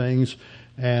other things.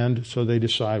 And so they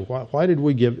decide, why did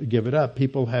we give it up?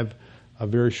 People have a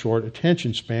very short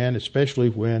attention span, especially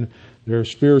when there are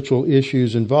spiritual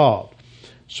issues involved.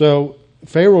 So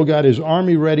Pharaoh got his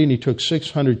army ready, and he took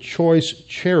 600 choice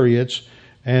chariots,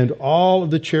 and all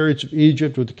of the chariots of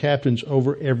Egypt with the captains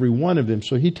over every one of them.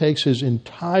 So he takes his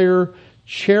entire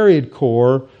chariot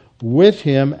corps with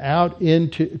him out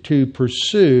to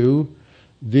pursue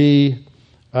the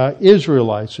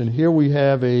Israelites. And here we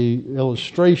have a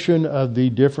illustration of the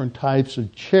different types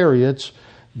of chariots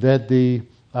that the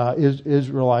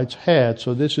Israelites had.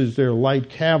 So this is their light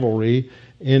cavalry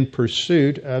in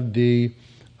pursuit of the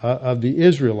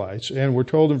Israelites. And we're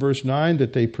told in verse 9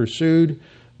 that they pursued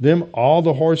them all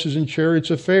the horses and chariots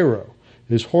of Pharaoh,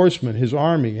 his horsemen, his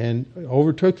army, and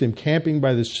overtook them, camping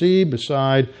by the sea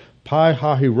beside Pi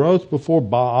Hahiroth before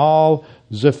Baal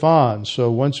Zephon.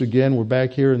 So once again, we're back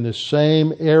here in this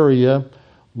same area,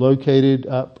 located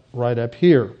right up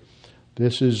here.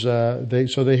 This is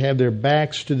so they have their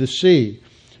backs to the sea.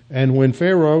 And when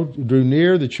Pharaoh drew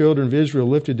near, the children of Israel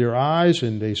lifted their eyes,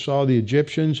 and they saw the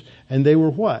Egyptians, and they were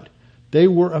what? They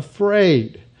were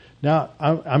afraid. Now,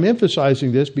 I'm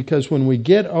emphasizing this because when we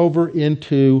get over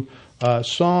into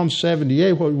Psalm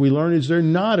 78, what we learn is they're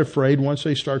not afraid once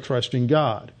they start trusting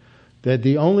God. That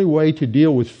the only way to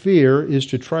deal with fear is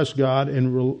to trust God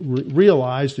and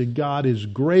realize that God is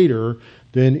greater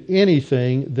than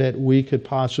anything that we could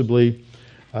possibly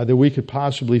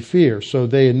fear. So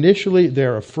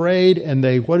they're afraid,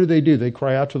 and what do? They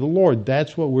cry out to the Lord.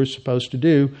 That's what we're supposed to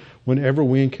do whenever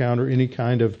we encounter any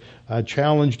kind of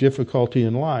challenge, difficulty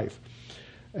in life.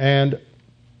 And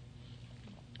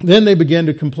then they begin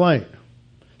to complain.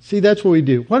 See, that's what we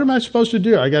do. What am I supposed to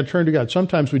do? I got to turn to God.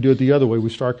 Sometimes we do it the other way. We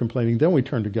start complaining, then we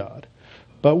turn to God.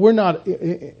 But we're not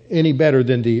any better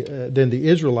than the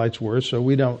Israelites were, so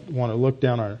we don't want to look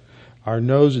down our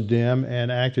nose at them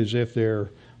and act as if they're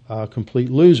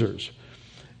complete losers.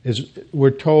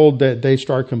 We're told that they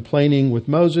start complaining with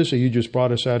Moses, you just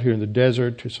brought us out here in the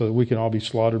desert so that we can all be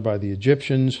slaughtered by the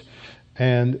Egyptians.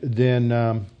 And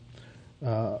then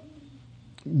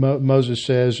Moses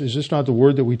says, is this not the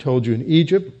word that we told you in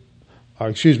Egypt?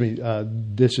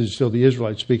 This is still the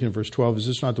Israelites speaking in verse 12. Is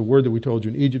this not the word that we told you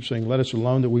in Egypt, saying, let us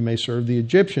alone that we may serve the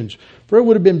Egyptians? For it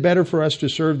would have been better for us to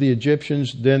serve the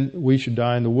Egyptians than we should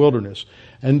die in the wilderness.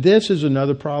 And this is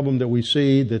another problem that we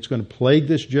see that's going to plague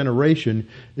this generation,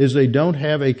 is they don't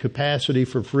have a capacity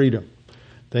for freedom.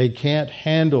 They can't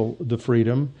handle the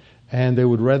freedom, and they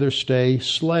would rather stay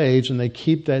slaves, and they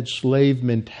keep that slave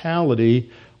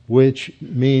mentality, which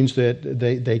means that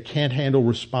they can't handle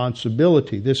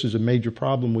responsibility. This is a major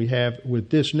problem we have with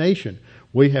this nation.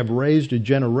 We have raised a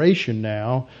generation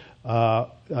now,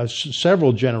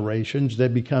 several generations,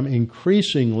 that become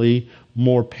increasingly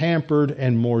more pampered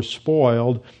and more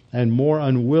spoiled and more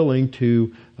unwilling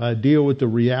to deal with the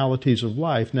realities of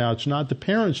life. Now, it's not the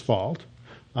parents' fault.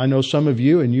 I know some of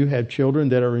you, and you have children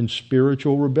that are in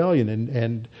spiritual rebellion,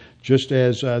 and just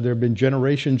as there have been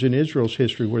generations in Israel's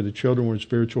history where the children were in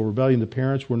spiritual rebellion, the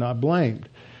parents were not blamed.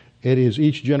 It is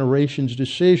each generation's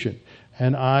decision.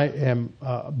 And I am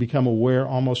become aware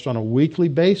almost on a weekly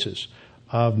basis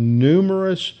of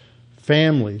numerous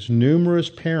families, numerous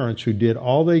parents who did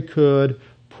all they could,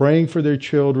 praying for their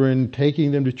children,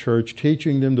 taking them to church,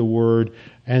 teaching them the Word,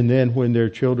 and then when their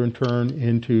children get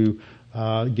into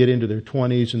their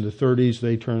 20s and the 30s,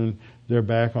 they turn their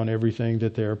back on everything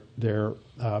that their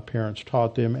parents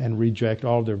taught them and reject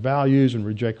all of their values and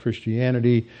reject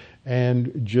Christianity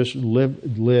and just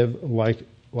live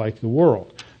like the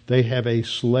world. They have a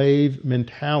slave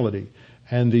mentality.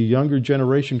 And the younger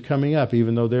generation coming up,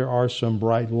 even though there are some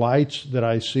bright lights that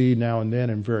I see now and then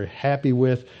and very happy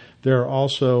with, there are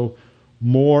also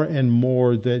more and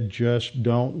more that just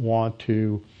don't want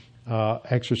to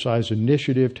exercise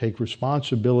initiative, take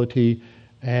responsibility,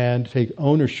 and take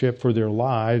ownership for their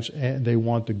lives. And they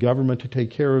want the government to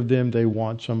take care of them. They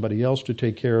want somebody else to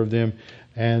take care of them.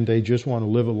 And they just want to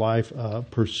live a life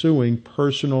pursuing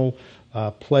personal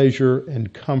pleasure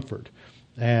and comfort.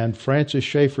 And Francis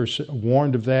Schaeffer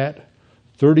warned of that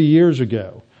 30 years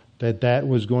ago, that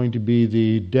was going to be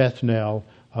the death knell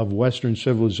of Western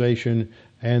civilization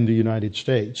and the United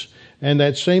States. And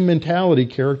that same mentality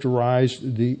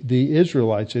characterized the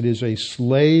Israelites. It is a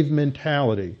slave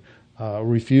mentality,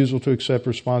 refusal to accept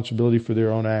responsibility for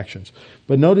their own actions.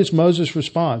 But notice Moses'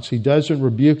 response. He doesn't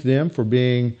rebuke them for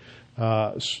being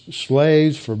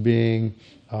slaves, for being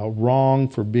wrong,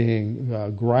 for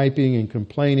being griping and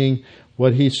complaining.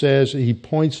 What he says, he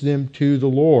points them to the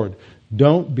Lord.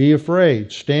 Don't be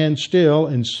afraid. Stand still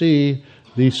and see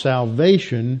the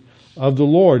salvation of the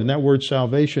Lord. And that word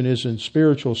salvation isn't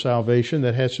spiritual salvation.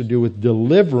 That has to do with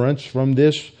deliverance from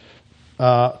this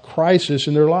crisis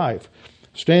in their life.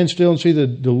 Stand still and see the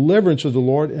deliverance of the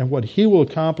Lord and what He will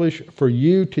accomplish for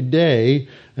you today.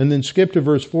 And then skip to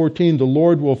verse 14. The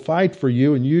Lord will fight for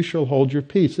you and you shall hold your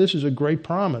peace. This is a great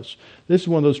promise. This is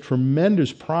one of those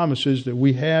tremendous promises that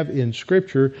we have in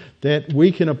Scripture that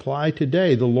we can apply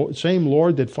today. The same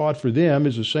Lord that fought for them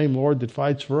is the same Lord that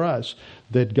fights for us.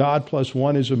 That God plus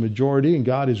one is a majority, and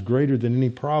God is greater than any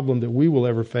problem that we will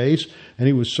ever face. And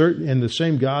He was certain, and the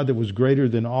same God that was greater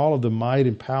than all of the might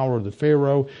and power of the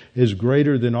Pharaoh is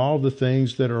greater than all the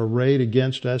things that are arrayed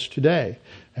against us today.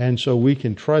 And so we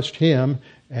can trust Him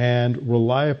and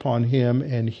rely upon Him,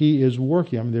 and He is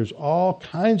working. I mean, there's all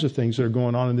kinds of things that are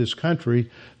going on in this country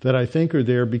that I think are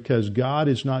there because God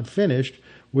is not finished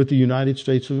with the United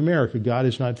States of America. God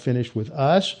is not finished with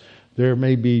us. There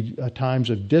may be times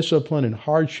of discipline and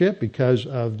hardship because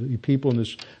of the people in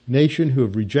this nation who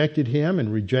have rejected Him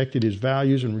and rejected His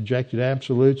values and rejected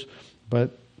absolutes.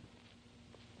 But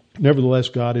nevertheless,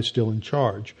 God is still in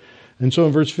charge. And so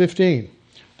in verse 15,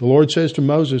 the Lord says to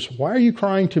Moses, why are you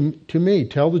crying to me?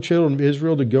 Tell the children of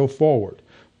Israel to go forward.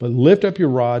 But lift up your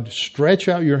rod, stretch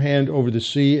out your hand over the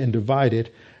sea and divide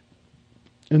it.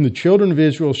 And the children of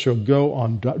Israel shall go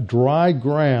on dry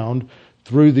ground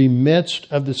through the midst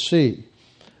of the sea.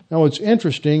 Now what's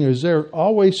interesting is there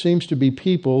always seems to be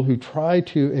people who try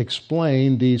to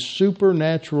explain these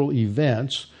supernatural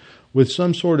events with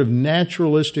some sort of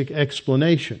naturalistic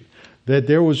explanation. That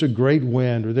there was a great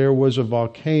wind or there was a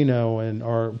volcano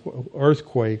or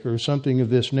earthquake or something of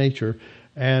this nature.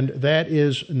 And that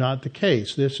is not the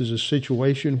case. This is a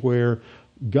situation where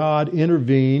God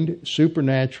intervened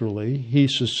supernaturally. He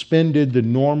suspended the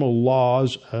normal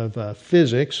laws of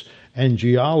physics and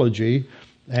geology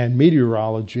and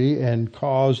meteorology and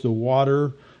caused the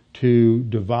water to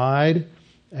divide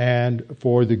and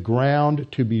for the ground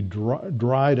to be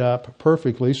dried up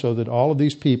perfectly so that all of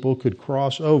these people could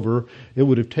cross over. It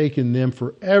would have taken them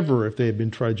forever if they had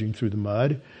been trudging through the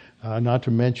mud, not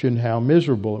to mention how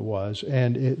miserable it was.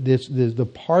 And the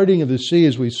parting of the sea,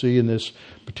 as we see in this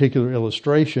particular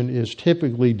illustration, is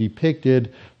typically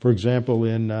depicted, for example,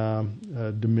 in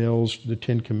DeMille's The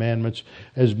Ten Commandments,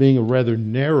 as being a rather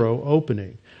narrow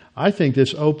opening. I think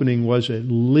this opening was at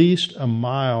least a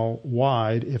mile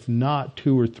wide, if not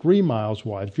 2 or 3 miles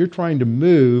wide. If you're trying to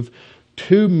move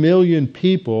 2 million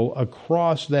people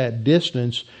across that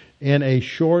distance in a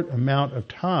short amount of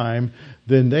time,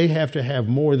 then they have to have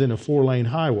more than a 4-lane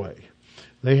highway.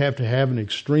 They have to have an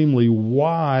extremely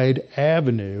wide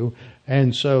avenue.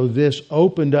 And so this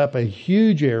opened up a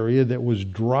huge area that was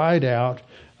dried out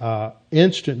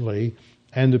instantly,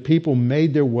 and the people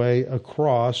made their way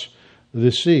across the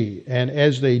sea. And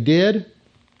as they did,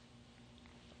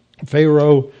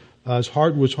 Pharaoh's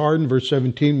heart was hardened. Verse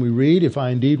 17 we read, if I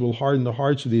indeed will harden the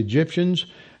hearts of the Egyptians,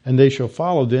 and they shall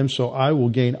follow them, so I will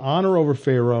gain honor over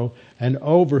Pharaoh and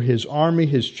over his army,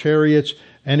 his chariots,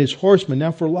 and his horsemen.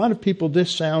 Now for a lot of people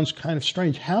this sounds kind of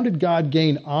strange. How did God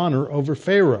gain honor over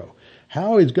Pharaoh?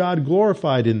 How is God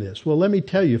glorified in this? Well, let me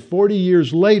tell you, 40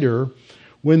 years later,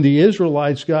 when the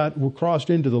Israelites were crossed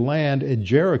into the land at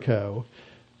Jericho,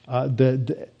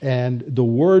 and the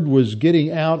word was getting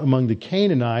out among the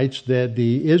Canaanites that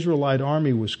the Israelite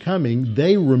army was coming,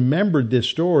 they remembered this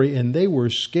story and they were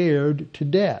scared to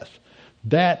death.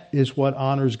 That is what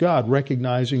honors God,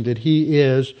 recognizing that He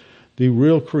is the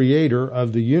real creator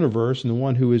of the universe and the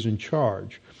one who is in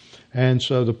charge. And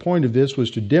so the point of this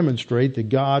was to demonstrate that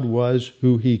God was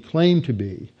who He claimed to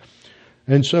be.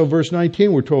 And so verse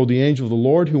 19, we're told the angel of the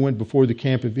Lord who went before the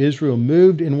camp of Israel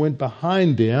moved and went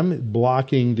behind them,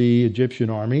 blocking the Egyptian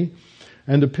army.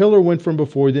 And the pillar went from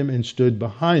before them and stood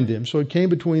behind them. So it came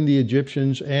between the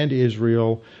Egyptians and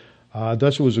Israel.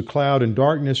 Thus it was a cloud and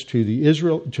darkness to the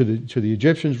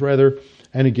Egyptians,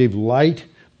 and it gave light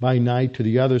by night to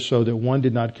the other, so that one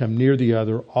did not come near the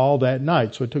other all that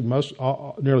night. So it took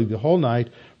nearly the whole night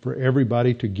for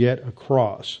everybody to get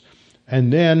across.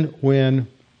 And then when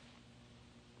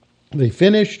they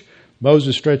finished,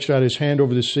 Moses stretched out his hand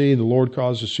over the sea, and the Lord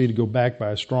caused the sea to go back by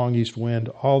a strong east wind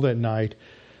all that night.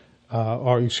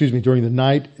 During the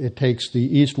night, it takes the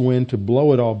east wind to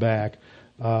blow it all back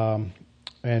and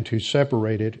to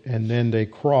separate it. And then they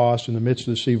crossed in the midst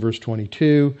of the sea, verse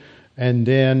 22. And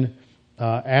then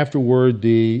afterward,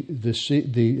 the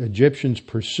Egyptians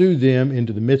pursued them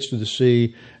into the midst of the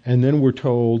sea. And then we're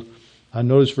told,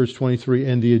 notice verse 23,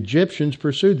 and the Egyptians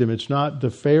pursued them. It's not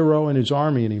the Pharaoh and his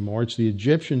army anymore. It's the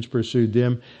Egyptians pursued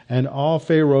them, and all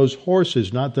Pharaoh's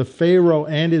horses, not the Pharaoh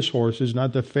and his horses,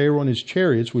 not the Pharaoh and his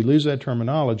chariots. We lose that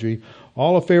terminology.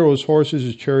 All of Pharaoh's horses,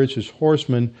 his chariots, his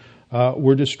horsemen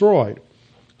were destroyed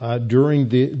during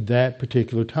that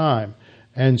particular time.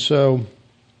 And so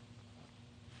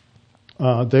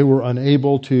they were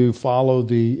unable to follow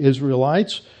the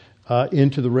Israelites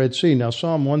into the Red Sea. Now,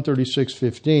 Psalm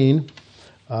 136:15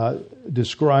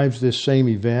 describes this same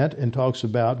event and talks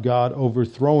about God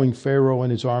overthrowing Pharaoh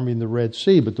and his army in the Red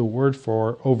Sea. But the word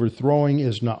for overthrowing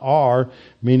is na'ar,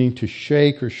 meaning to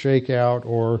shake or shake out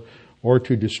or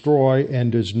to destroy,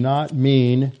 and does not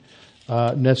mean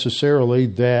necessarily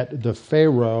that the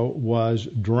Pharaoh was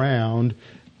drowned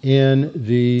in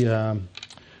the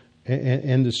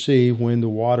sea when the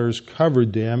waters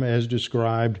covered them, as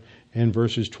described in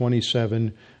verses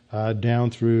 27 down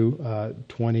through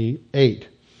 28.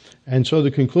 And so the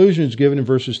conclusion is given in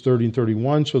verses 30 and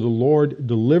 31. So the Lord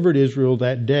delivered Israel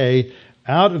that day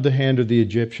out of the hand of the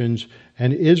Egyptians,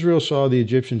 and Israel saw the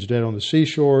Egyptians dead on the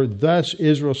seashore. Thus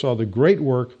Israel saw the great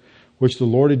work which the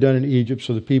Lord had done in Egypt.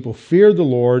 So the people feared the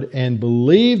Lord and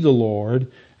believed the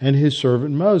Lord and his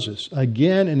servant Moses.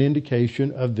 Again, an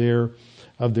indication of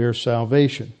their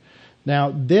salvation.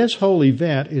 Now, this whole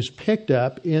event is picked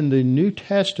up in the New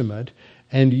Testament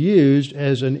and used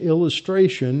as an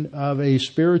illustration of a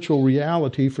spiritual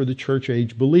reality for the church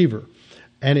age believer.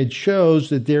 And it shows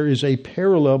that there is a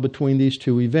parallel between these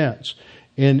two events.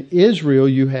 In Israel,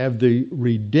 you have the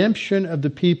redemption of the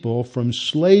people from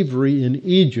slavery in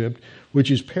Egypt,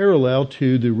 which is parallel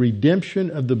to the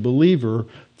redemption of the believer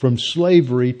from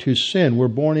slavery to sin. We're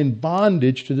born in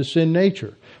bondage to the sin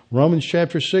nature. Romans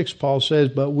chapter 6, Paul says,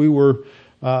 but we were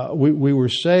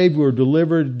saved, we were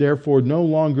delivered, therefore no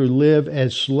longer live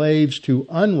as slaves to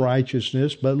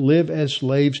unrighteousness, but live as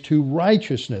slaves to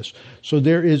righteousness. So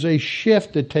there is a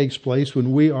shift that takes place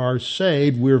when we are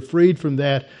saved. We're freed from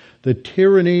the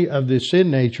tyranny of the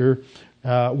sin nature.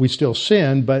 We still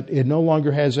sin, but it no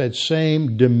longer has that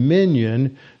same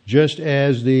dominion, just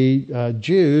as the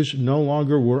Jews no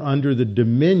longer were under the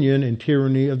dominion and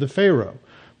tyranny of the Pharaoh.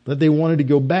 But they wanted to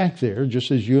go back there, just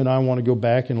as you and I want to go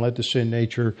back and let the sin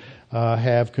nature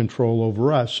have control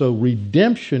over us. So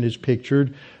redemption is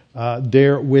pictured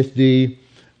there with the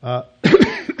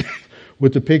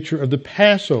with the picture of the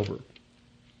Passover.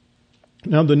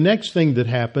 Now, the next thing that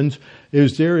happens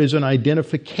is there is an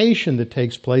identification that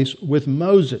takes place with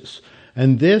Moses.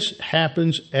 And this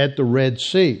happens at the Red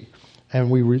Sea. And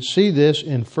we see this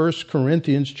in 1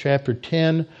 Corinthians chapter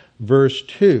 10, verse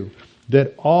 2.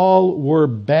 That all were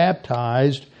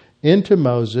baptized into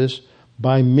Moses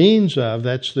by means of,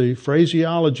 that's the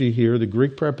phraseology here, the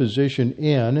Greek preposition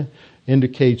in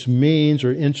indicates means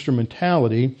or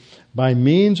instrumentality, by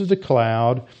means of the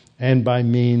cloud and by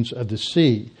means of the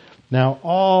sea. Now,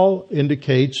 all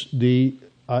indicates the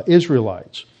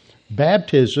Israelites.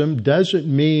 Baptism doesn't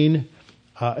mean,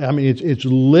 its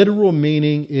literal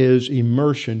meaning is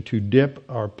immersion, to dip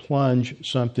or plunge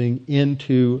something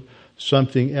into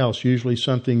something else, usually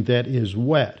something that is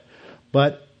wet.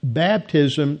 But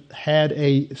baptism had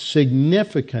a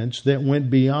significance that went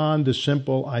beyond the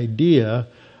simple idea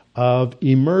of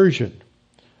immersion.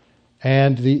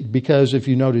 And because if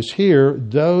you notice here,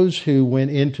 those who went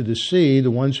into the sea,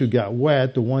 the ones who got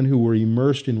wet, the ones who were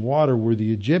immersed in water were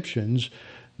the Egyptians,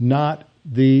 not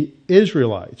the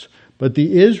Israelites. But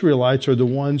the Israelites are the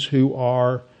ones who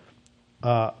are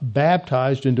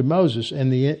baptized into Moses.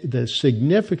 And the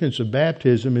significance of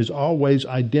baptism is always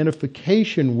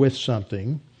identification with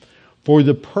something for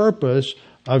the purpose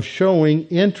of showing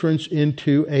entrance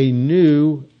into a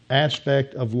new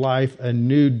aspect of life, a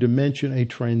new dimension, a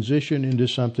transition into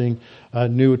something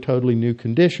new, a totally new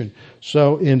condition.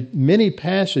 So in many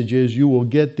passages, you will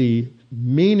get the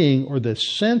meaning or the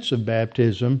sense of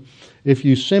baptism if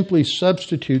you simply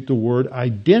substitute the word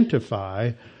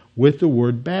identify with the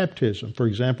word baptism. For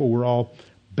example, we're all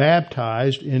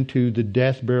baptized into the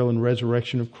death, burial, and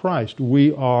resurrection of Christ.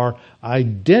 We are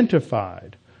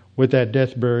identified with that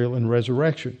death, burial, and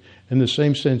resurrection. In the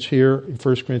same sense here, in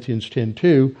 1 Corinthians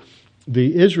 10:2,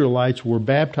 the Israelites were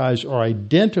baptized or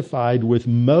identified with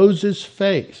Moses'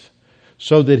 faith,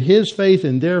 so that his faith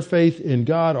and their faith in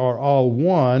God are all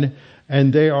one,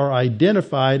 and they are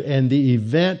identified, and the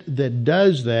event that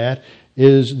does that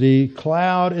is the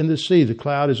cloud and the sea. The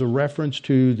cloud is a reference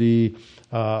to the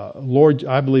Lord,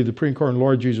 I believe the pre-incarnate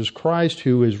Lord Jesus Christ,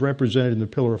 who is represented in the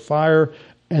pillar of fire,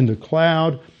 and the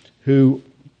cloud who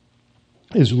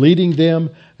is leading them,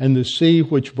 and the sea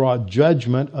which brought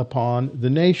judgment upon the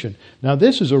nation. Now,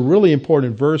 this is a really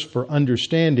important verse for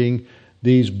understanding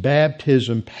these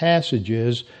baptism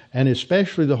passages, and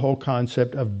especially the whole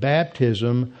concept of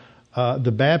baptism,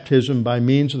 the baptism by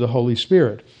means of the Holy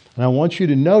Spirit. And I want you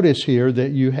to notice here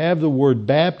that you have the word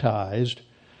baptized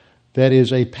that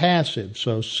is a passive.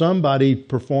 So somebody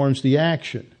performs the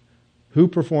action. Who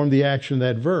performed the action of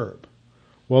that verb?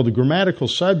 Well, the grammatical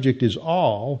subject is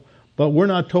all, but we're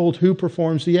not told who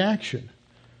performs the action.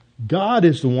 God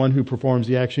is the one who performs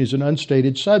the action. He's an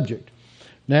unstated subject.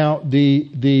 Now,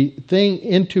 the thing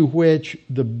into which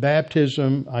the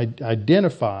baptism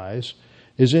identifies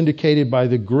is indicated by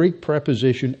the Greek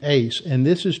preposition eis, and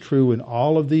this is true in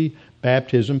all of the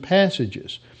baptism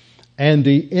passages. And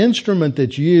the instrument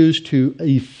that's used to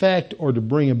effect or to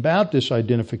bring about this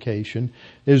identification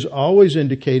is always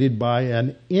indicated by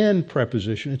an in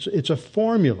preposition. It's a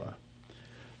formula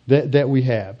that we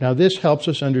have. Now, this helps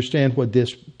us understand what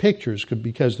this pictures,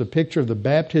 because the picture of the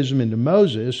baptism into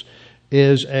Moses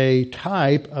is a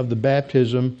type of the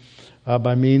baptism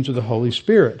by means of the Holy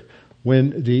Spirit.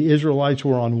 When the Israelites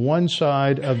were on one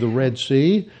side of the Red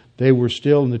Sea, they were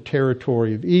still in the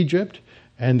territory of Egypt,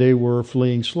 and they were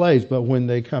fleeing slaves. But when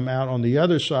they come out on the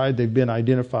other side, they've been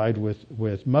identified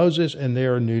with Moses, and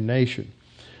they're a new nation.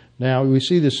 Now, we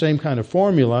see the same kind of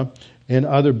formula in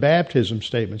other baptism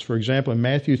statements. For example, in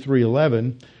Matthew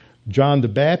 3:11, John the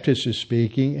Baptist is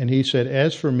speaking, and he said,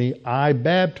 "As for me, I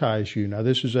baptize you." Now,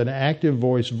 this is an active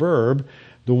voice verb.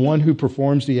 The one who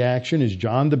performs the action is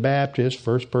John the Baptist,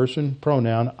 first person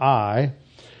pronoun, I,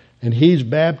 and he's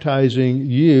baptizing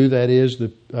you, that is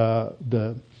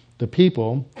the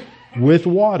people, with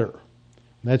water.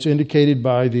 That's indicated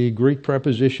by the Greek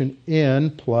preposition in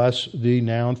plus the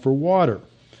noun for water.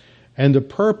 And the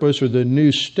purpose or the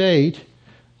new state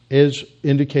is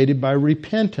indicated by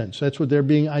repentance. That's what they're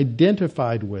being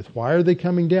identified with. Why are they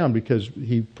coming down? Because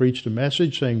he preached a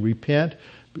message saying, repent,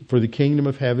 for the kingdom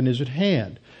of heaven is at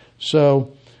hand.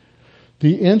 So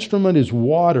the instrument is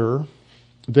water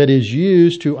that is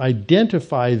used to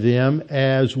identify them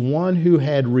as one who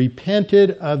had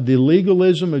repented of the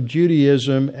legalism of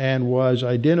Judaism and was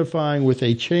identifying with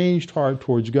a changed heart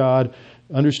towards God.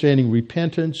 Understanding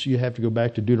repentance, you have to go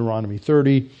back to Deuteronomy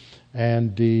 30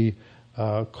 and the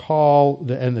call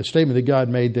and the statement that God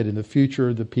made that in the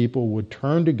future the people would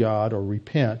turn to God or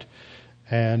repent,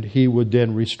 and He would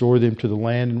then restore them to the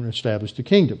land and establish the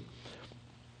kingdom.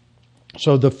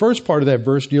 So the first part of that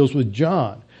verse deals with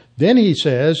John. Then he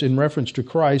says, in reference to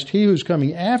Christ, "He who's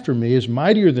coming after me is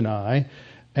mightier than I,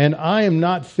 and I am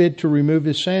not fit to remove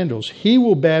his sandals. He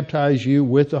will baptize you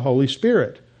with the Holy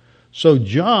Spirit." So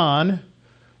John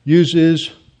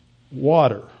uses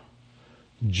water.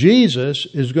 Jesus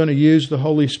is going to use the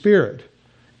Holy Spirit.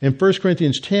 In 1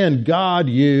 Corinthians 10, God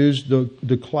used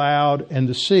the cloud and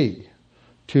the sea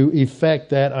to effect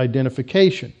that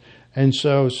identification. And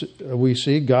so we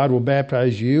see God will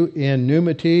baptize you in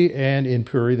pneumati and in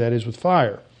puri, that is with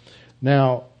fire.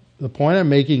 Now, the point I'm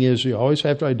making is you always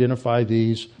have to identify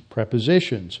these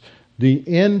prepositions. The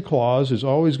in clause is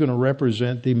always going to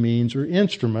represent the means or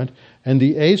instrument, and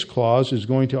the eis clause is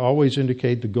going to always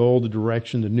indicate the goal, the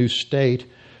direction, the new state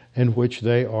in which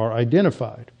they are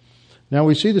identified. Now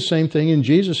we see the same thing in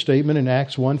Jesus' statement in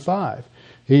Acts 1:5.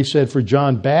 He said, "For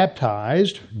John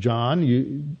baptized," John,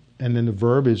 and then the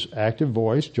verb is active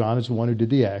voice, John is the one who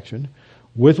did the action,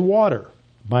 "with water,"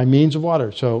 by means of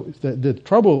water. So the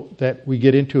trouble that we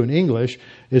get into in English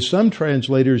is some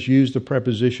translators use the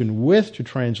preposition with to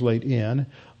translate in.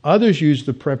 Others use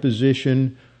the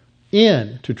preposition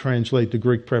in to translate the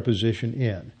Greek preposition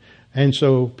in. And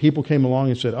so people came along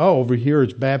and said, oh, over here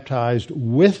it's baptized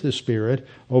with the Spirit.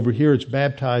 Over here it's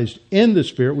baptized in the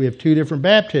Spirit. We have two different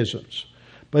baptisms.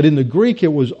 But in the Greek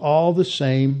it was all the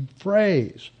same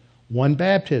phrase, one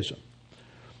baptism.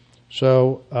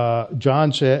 So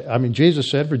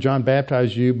Jesus said, "For John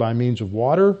baptized you by means of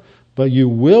water, but you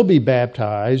will be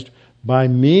baptized by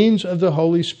means of the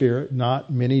Holy Spirit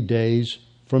not many days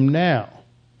from now."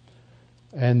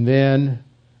 And then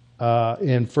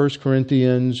in 1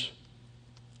 Corinthians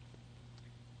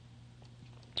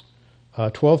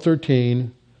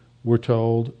 12:13, we're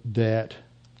told that,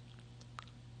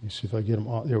 let me see if I get them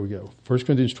all. There we go. 1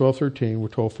 Corinthians 12:13, we're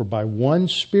told, "For by one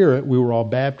Spirit we were all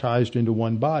baptized into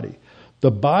one body."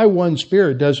 The by one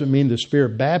Spirit doesn't mean the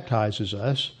Spirit baptizes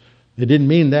us. It didn't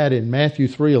mean that in Matthew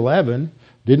 3:11.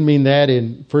 Didn't mean that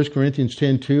in 1 Corinthians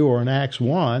 10:2 or in Acts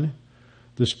 1.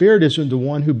 The Spirit isn't the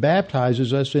one who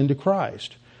baptizes us into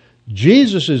Christ.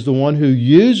 Jesus is the one who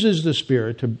uses the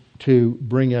Spirit to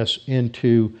bring us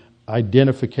into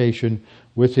identification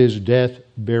with His death,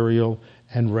 burial,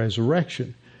 and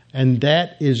resurrection. And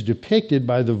that is depicted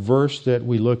by the verse that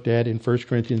we looked at in 1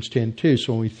 Corinthians 10:2.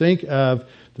 So when we think of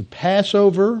the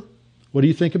Passover, what do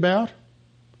you think about?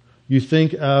 You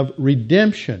think of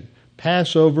redemption.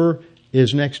 Passover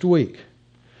is next week.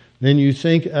 Then you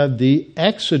think of the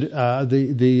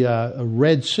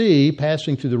Red Sea,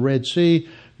 passing through the Red Sea.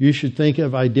 You should think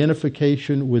of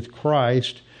identification with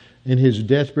Christ in His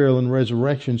death, burial, and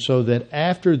resurrection, so that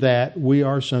after that we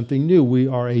are something new. We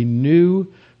are a new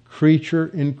creature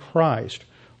in Christ.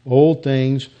 Old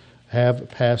things have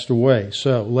passed away.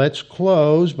 So let's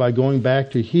close by going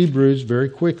back to Hebrews very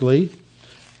quickly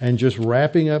and just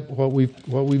wrapping up what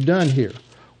we've done here.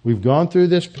 We've gone through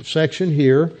this section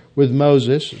here with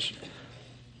Moses,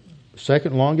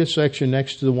 second longest section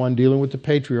next to the one dealing with the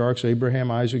patriarchs,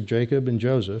 Abraham, Isaac, Jacob, and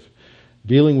Joseph,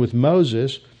 dealing with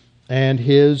Moses and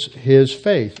his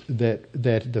faith, that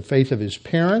the faith of his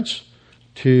parents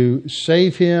to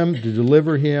save him, to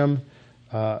deliver him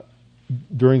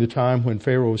during the time when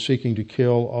Pharaoh was seeking to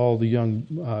kill all the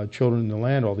young children in the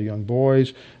land, all the young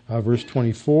boys. Verse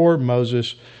 24,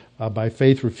 Moses by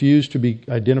faith refused to be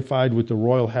identified with the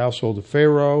royal household of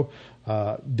Pharaoh.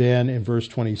 Then in verse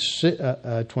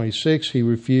 26, he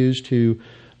refused to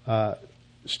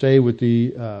stay with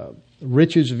the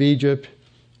riches of Egypt,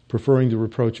 preferring the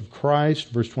reproach of Christ.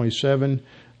 Verse 27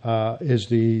 is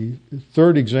the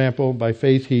third example. By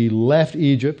faith he left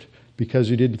Egypt because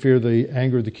he didn't fear the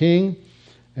anger of the king.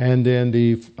 And then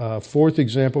the fourth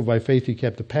example, by faith he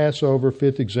kept the Passover.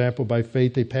 Fifth example, by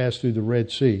faith they passed through the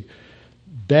Red Sea.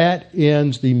 That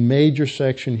ends the major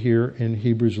section here in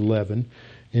Hebrews 11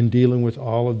 in dealing with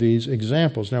all of these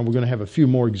examples. Now we're going to have a few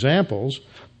more examples,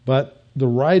 but the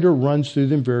writer runs through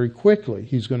them very quickly.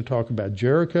 He's going to talk about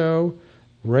Jericho,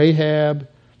 Rahab,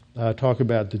 talk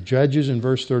about the judges in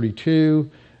verse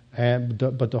 32,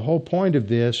 but the whole point of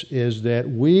this is that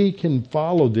we can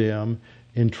follow them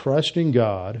in trusting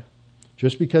God.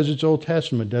 Just because it's Old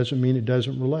Testament doesn't mean it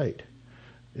doesn't relate.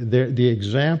 The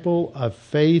example of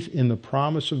faith in the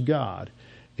promise of God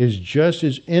is just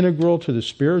as integral to the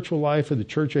spiritual life of the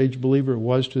church age believer it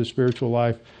was to the spiritual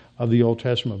life of the Old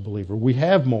Testament believer. We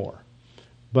have more,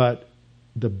 but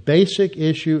the basic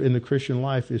issue in the Christian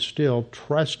life is still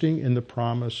trusting in the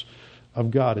promise of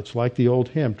God. It's like the old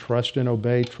hymn, trust and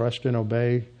obey,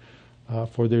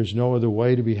 for there's no other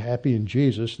way to be happy in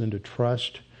Jesus than to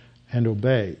trust and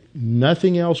obey.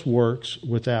 Nothing else works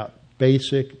without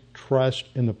basic trust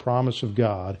in the promise of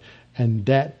God, and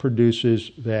that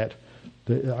produces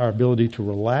our ability to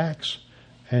relax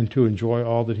and to enjoy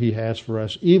all that He has for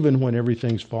us, even when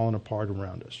everything's fallen apart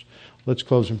around us. Let's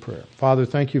close in prayer. Father,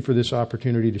 thank you for this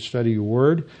opportunity to study your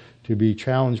word, to be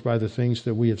challenged by the things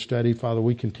that we have studied. Father,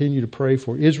 we continue to pray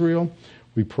for Israel.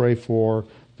 We pray for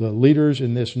the leaders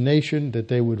in this nation, that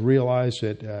they would realize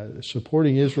that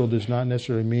supporting Israel does not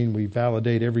necessarily mean we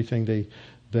validate everything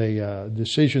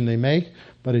decision they make,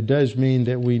 but it does mean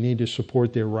that we need to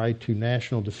support their right to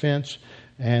national defense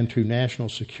and to national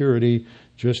security,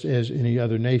 just as any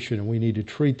other nation. And we need to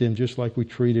treat them just like we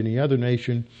treat any other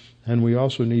nation. And we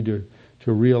also need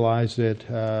to realize that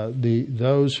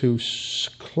those who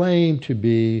claim to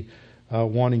be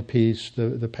wanting peace,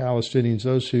 the Palestinians,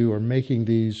 those who are making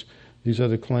these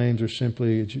other claims are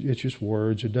simply, it's just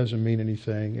words. It doesn't mean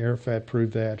anything. Arafat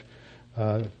proved that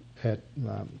at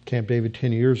Camp David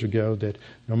 10 years ago, that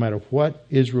no matter what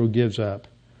Israel gives up,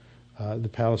 the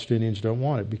Palestinians don't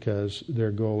want it because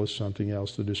their goal is something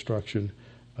else, the destruction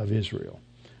of Israel.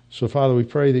 So, Father, we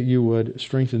pray that you would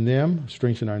strengthen them,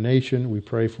 strengthen our nation. We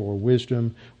pray for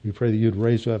wisdom. We pray that you'd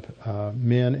raise up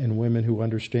men and women who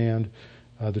understand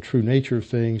the true nature of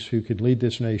things, who could lead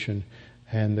this nation,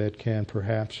 and that can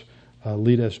perhaps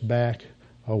lead us back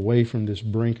away from this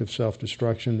brink of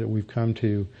self-destruction that we've come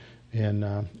to in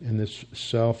this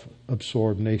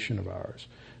self-absorbed nation of ours.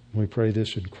 And we pray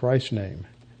this in Christ's name.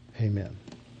 Amen.